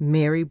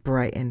 Mary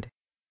brightened.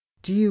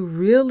 "Do you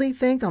really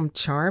think I'm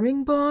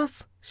charming,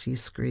 boss?" she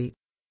squeaked.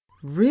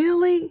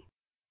 "Really?"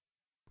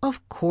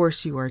 "Of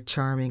course you are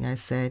charming," I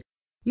said.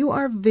 "You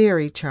are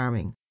very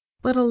charming,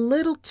 but a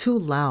little too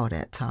loud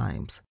at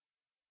times."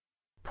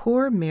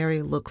 Poor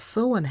Mary looked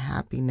so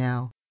unhappy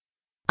now.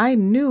 I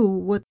knew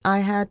what I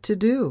had to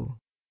do.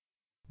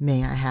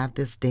 "May I have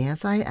this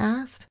dance?" I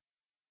asked.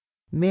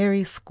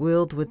 Mary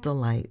squealed with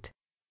delight.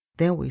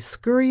 Then we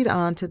scurried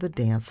on to the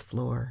dance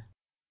floor.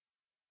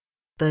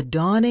 The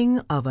dawning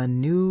of a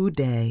new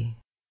day.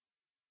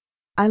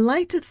 I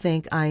like to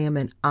think I am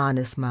an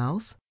honest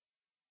mouse,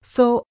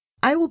 so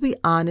I will be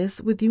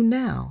honest with you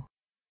now.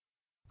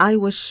 I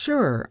was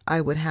sure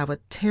I would have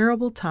a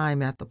terrible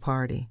time at the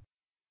party.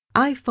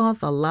 I thought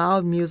the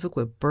loud music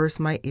would burst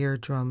my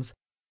eardrums,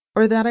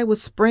 or that I would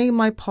sprain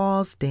my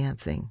paws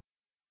dancing.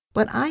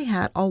 But I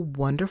had a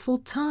wonderful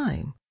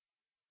time.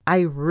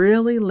 I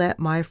really let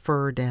my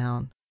fur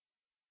down.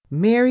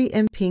 Mary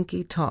and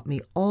Pinky taught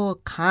me all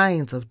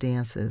kinds of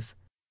dances.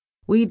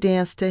 We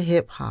danced to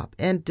hip-hop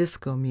and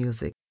disco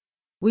music.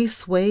 We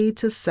swayed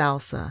to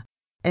salsa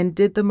and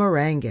did the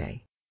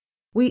merengue.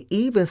 We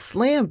even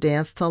slam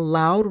danced to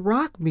loud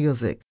rock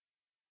music.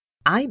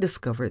 I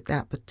discovered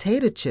that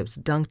potato chips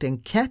dunked in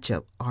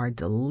ketchup are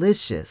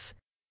delicious,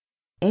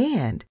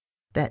 and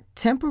that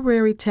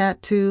temporary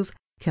tattoos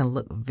can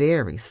look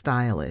very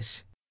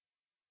stylish.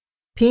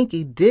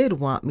 Pinky did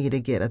want me to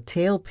get a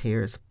tail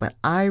pierce, but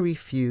I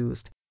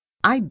refused.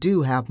 I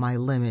do have my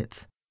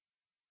limits.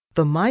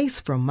 The mice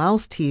from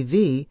Mouse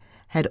TV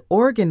had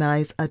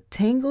organized a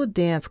tango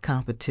dance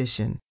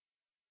competition.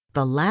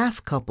 The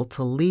last couple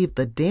to leave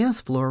the dance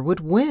floor would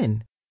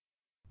win.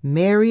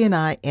 Mary and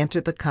I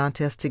entered the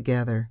contest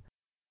together.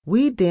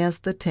 We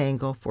danced the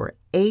tango for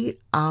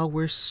 8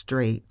 hours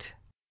straight.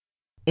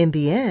 In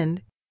the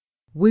end,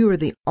 we were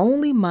the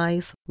only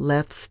mice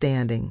left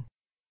standing.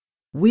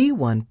 We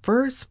won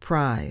first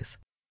prize,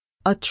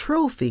 a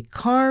trophy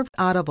carved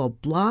out of a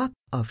block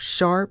of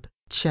sharp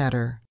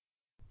cheddar.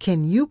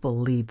 Can you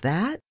believe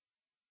that?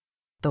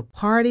 The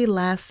party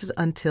lasted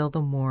until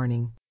the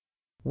morning.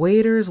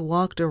 Waiters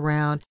walked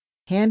around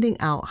handing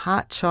out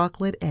hot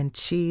chocolate and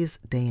cheese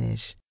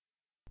Danish.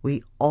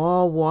 We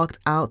all walked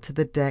out to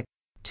the deck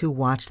to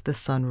watch the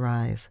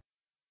sunrise.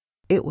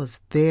 It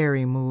was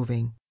very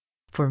moving.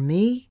 For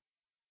me,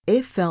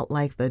 it felt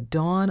like the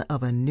dawn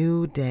of a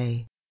new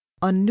day,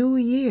 a new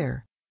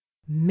year,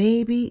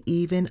 maybe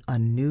even a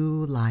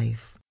new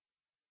life.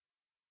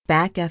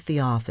 Back at the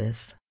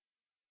office.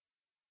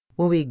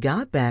 When we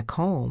got back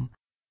home,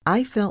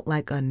 I felt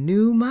like a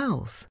new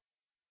mouse.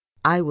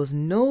 I was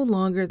no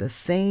longer the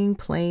same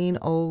plain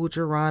old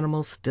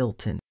Geronimo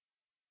Stilton.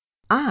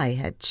 I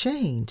had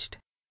changed.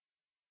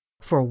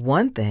 For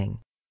one thing,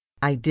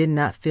 I did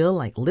not feel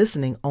like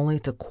listening only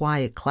to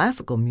quiet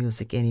classical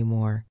music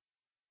anymore.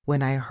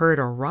 When I heard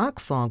a rock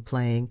song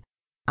playing,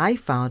 I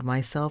found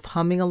myself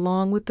humming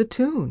along with the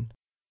tune.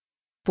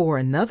 For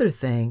another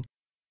thing,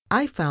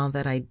 I found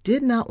that I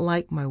did not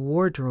like my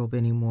wardrobe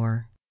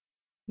anymore.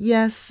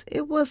 Yes,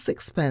 it was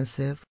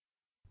expensive,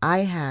 I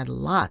had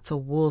lots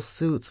of wool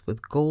suits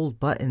with gold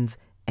buttons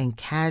and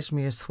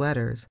cashmere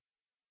sweaters,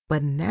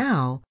 but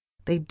now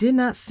they did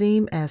not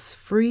seem as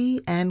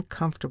free and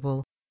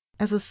comfortable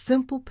as a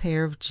simple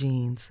pair of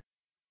jeans.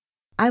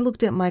 I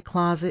looked at my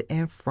closet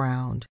and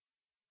frowned.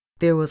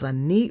 There was a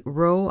neat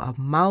row of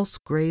mouse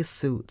gray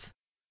suits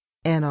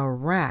and a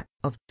rack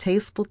of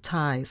tasteful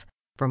ties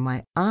from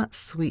my Aunt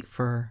Sweet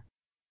Fur.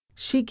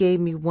 She gave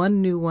me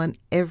one new one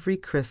every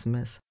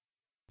Christmas.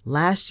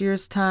 Last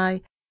year's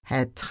tie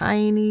had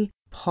tiny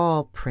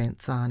paw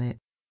prints on it.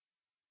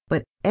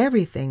 But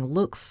everything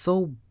looked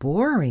so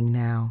boring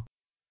now.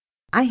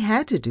 I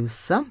had to do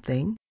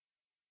something,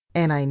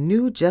 and I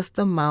knew just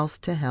the mouse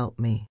to help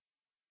me.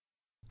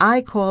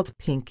 I called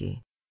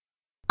Pinky.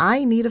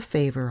 "I need a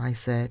favor," I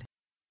said.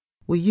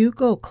 "Will you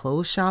go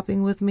clothes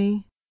shopping with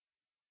me?"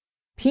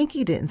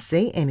 Pinky didn't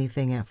say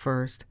anything at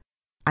first.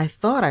 I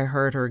thought I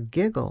heard her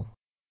giggle.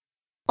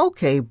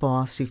 "Okay,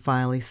 boss," she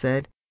finally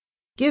said.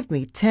 "Give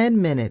me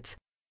 10 minutes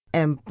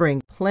and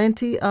bring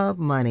plenty of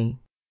money."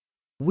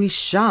 We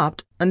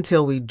shopped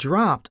until we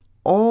dropped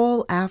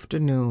all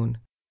afternoon.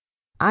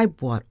 I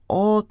bought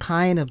all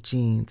kind of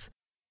jeans.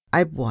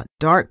 I bought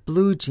dark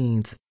blue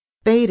jeans,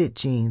 faded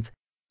jeans,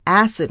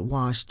 acid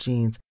wash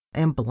jeans,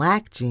 and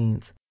black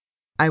jeans.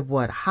 I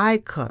bought high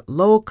cut,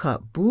 low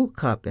cut, boot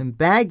cut, and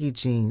baggy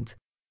jeans.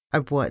 I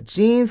bought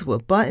jeans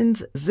with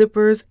buttons,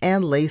 zippers,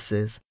 and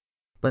laces.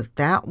 But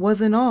that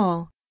wasn't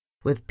all.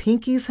 With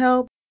Pinky's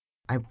help,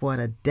 I bought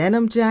a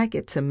denim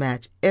jacket to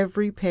match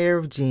every pair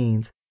of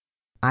jeans.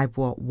 I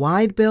bought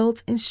wide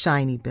belts and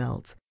shiny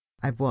belts.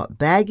 I bought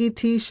baggy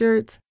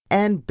t-shirts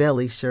and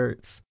belly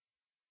shirts.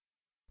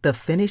 The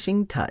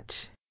finishing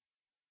touch.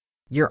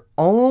 "You're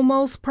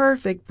almost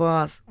perfect,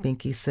 boss,"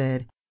 Pinky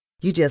said.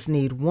 "You just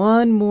need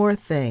one more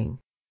thing."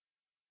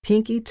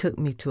 Pinky took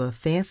me to a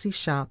fancy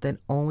shop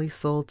that only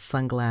sold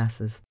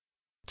sunglasses.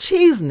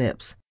 Cheese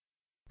nips!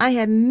 I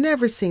had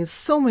never seen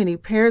so many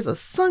pairs of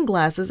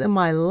sunglasses in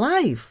my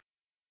life.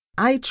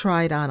 I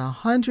tried on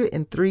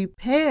 103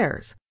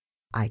 pairs.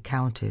 I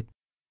counted.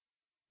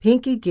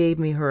 Pinky gave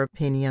me her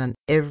opinion on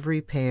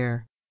every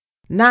pair.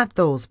 "Not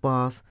those,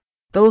 boss.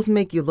 Those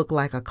make you look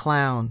like a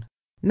clown.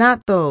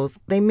 Not those.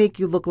 They make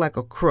you look like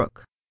a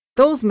crook.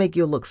 Those make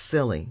you look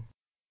silly.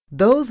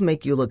 Those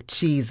make you look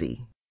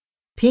cheesy."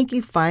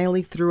 Pinky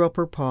finally threw up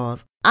her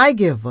paws. "I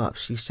give up,"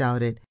 she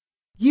shouted.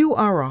 "You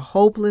are a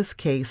hopeless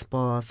case,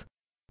 boss.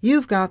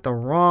 You've got the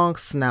wrong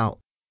snout."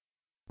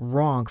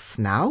 "Wrong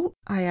snout?"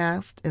 I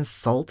asked,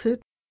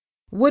 insulted.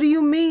 "What do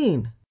you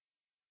mean?"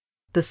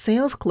 The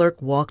sales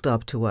clerk walked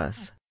up to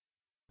us.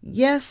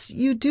 "Yes,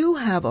 you do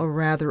have a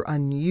rather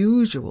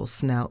unusual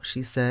snout,"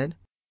 she said.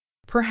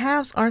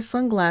 "Perhaps our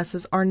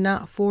sunglasses are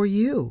not for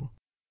you.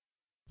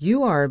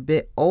 You are a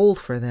bit old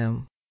for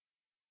them."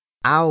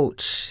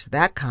 Ouch,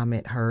 that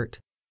comment hurt.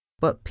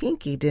 But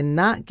Pinky did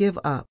not give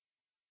up.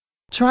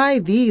 "Try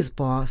these,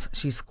 boss,"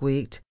 she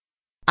squeaked.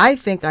 "I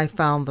think I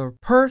found the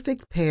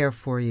perfect pair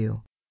for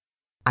you."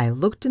 I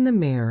looked in the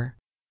mirror.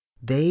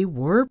 They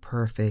were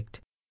perfect.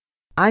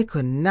 I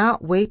could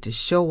not wait to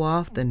show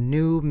off the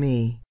new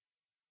me.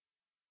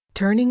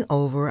 Turning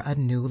over a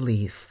new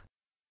leaf.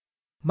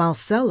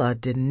 Mousella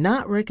did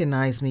not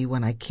recognize me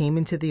when I came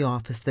into the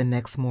office the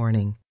next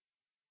morning.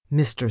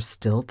 "Mr.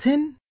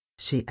 Stilton?"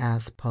 she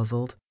asked,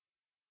 puzzled.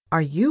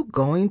 "Are you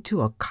going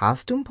to a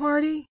costume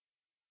party?"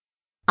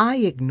 I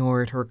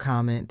ignored her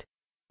comment.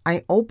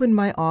 I opened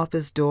my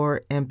office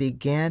door and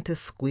began to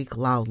squeak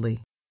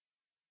loudly.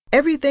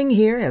 "Everything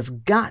here has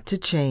got to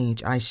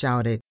change," I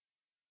shouted.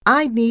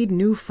 "I need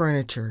new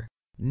furniture.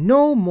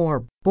 No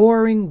more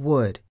boring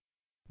wood.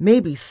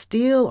 Maybe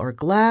steel or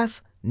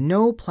glass,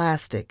 no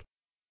plastic.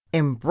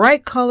 And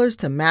bright colors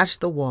to match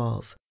the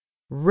walls.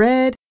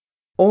 Red,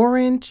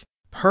 orange,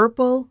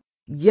 purple,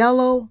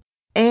 yellow,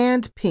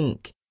 and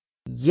pink.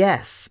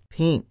 Yes,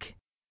 pink."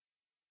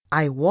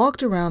 I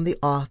walked around the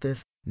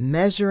office,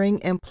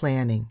 measuring and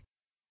planning.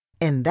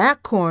 In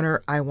that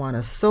corner, I want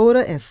a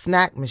soda and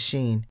snack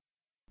machine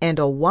and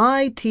a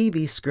wide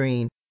TV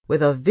screen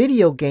with a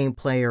video game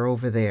player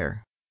over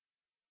there.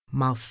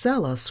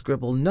 Mousella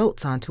scribbled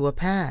notes onto a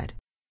pad.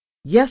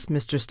 "Yes,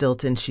 Mr.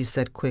 Stilton," she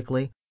said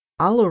quickly.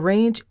 "I'll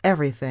arrange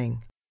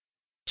everything."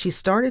 She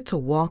started to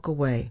walk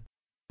away.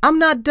 "I'm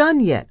not done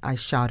yet," I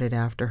shouted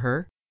after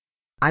her.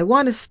 "I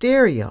want a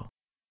stereo,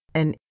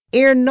 an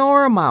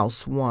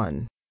enormous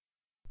one,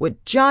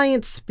 with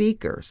giant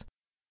speakers.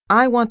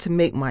 I want to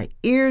make my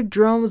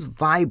eardrums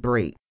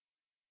vibrate.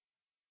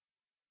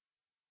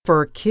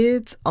 For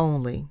kids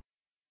only."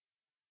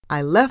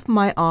 I left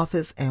my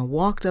office and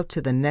walked up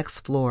to the next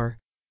floor.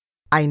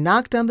 I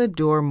knocked on the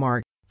door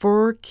marked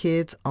 "For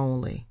Kids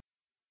Only."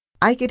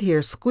 I could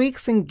hear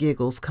squeaks and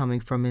giggles coming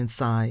from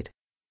inside.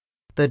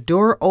 The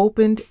door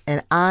opened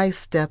and I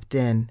stepped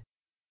in.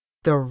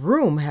 The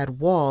room had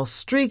walls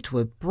streaked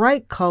with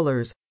bright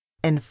colors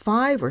and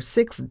 5 or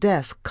 6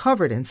 desks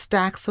covered in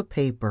stacks of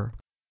paper.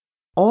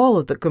 All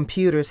of the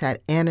computers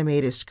had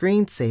animated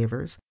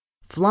screensavers,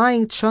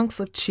 flying chunks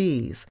of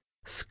cheese,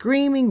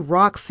 screaming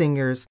rock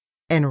singers,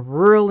 and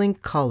whirling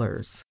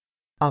colors.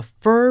 A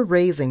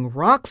fur-raising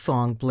rock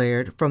song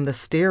blared from the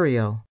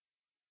stereo.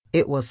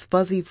 It was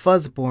Fuzzy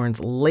Fuzzborn's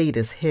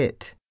latest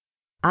hit.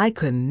 I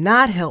could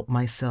not help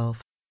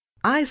myself.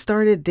 I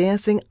started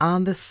dancing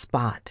on the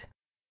spot.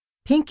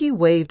 Pinky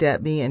waved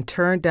at me and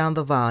turned down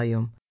the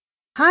volume.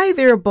 "Hi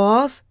there,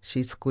 boss,"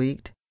 she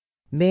squeaked.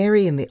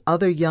 Mary and the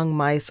other young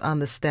mice on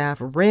the staff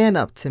ran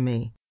up to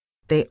me.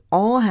 They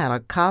all had a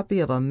copy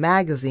of a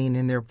magazine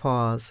in their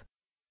paws.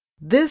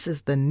 "This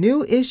is the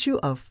new issue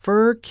of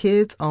Fur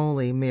Kids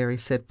Only," Mary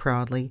said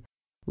proudly.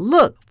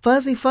 "Look,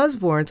 Fuzzy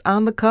Fuzzborn's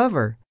on the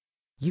cover.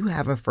 You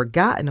haven't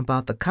forgotten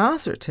about the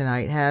concert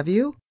tonight, have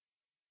you?"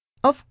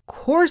 "Of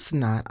course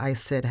not," I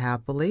said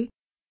happily.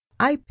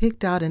 "I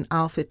picked out an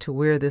outfit to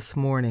wear this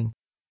morning.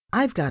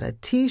 I've got a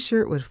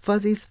t-shirt with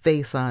Fuzzy's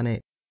face on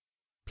it."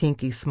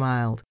 Pinky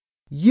smiled.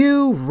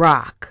 "You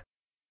rock."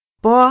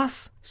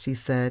 "Boss," she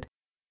said,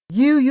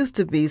 "you used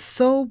to be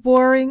so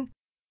boring,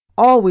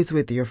 always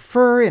with your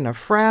fur in a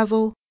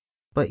frazzle,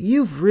 but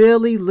you've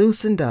really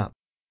loosened up.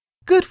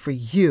 Good for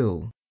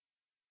you."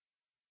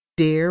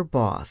 Dear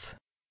Boss,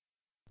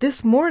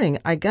 this morning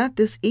I got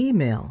this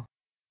email.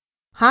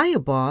 "Hiya,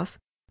 boss.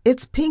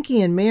 It's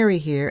Pinky and Mary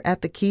here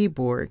at the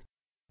keyboard.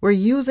 We're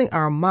using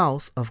our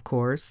mouse, of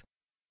course.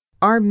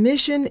 Our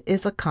mission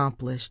is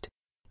accomplished.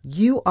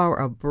 You are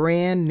a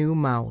brand new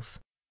mouse.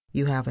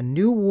 You have a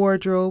new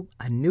wardrobe,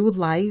 a new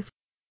life,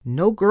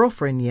 no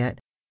girlfriend yet,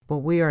 but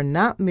we are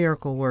not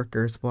miracle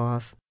workers,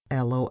 boss.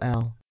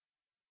 LOL.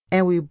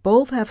 And we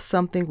both have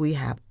something we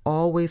have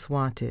always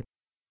wanted,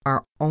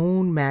 our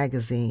own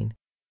magazine.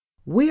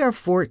 We are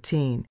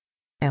 14,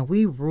 and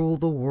we rule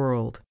the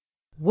world.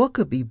 What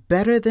could be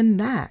better than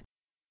that?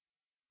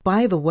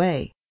 By the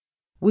way,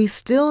 we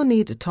still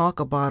need to talk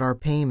about our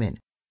payment,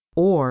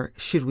 or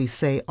should we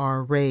say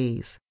our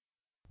raise?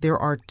 There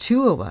are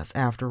 2 of us,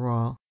 after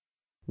all.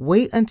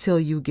 Wait until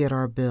you get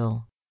our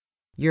bill.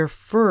 Your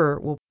fur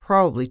will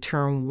probably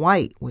turn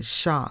white with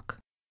shock.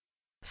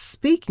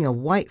 Speaking of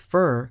white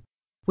fur,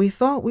 we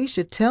thought we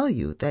should tell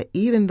you that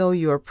even though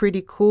you are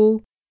pretty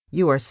cool,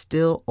 you are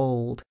still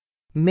old.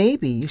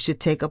 Maybe you should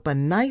take up a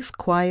nice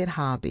quiet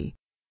hobby,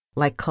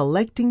 like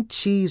collecting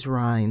cheese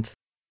rinds.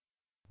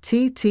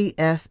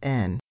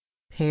 TTFN,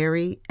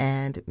 Perry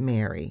and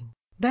Mary.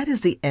 That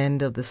is the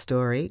end of the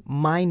story.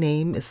 My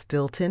name is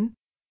Stilton,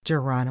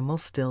 Geronimo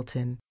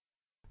Stilton.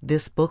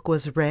 This book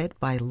was read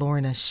by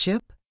Lorna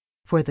Shipp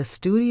for the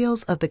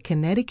studios of the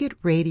Connecticut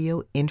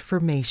Radio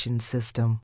Information System.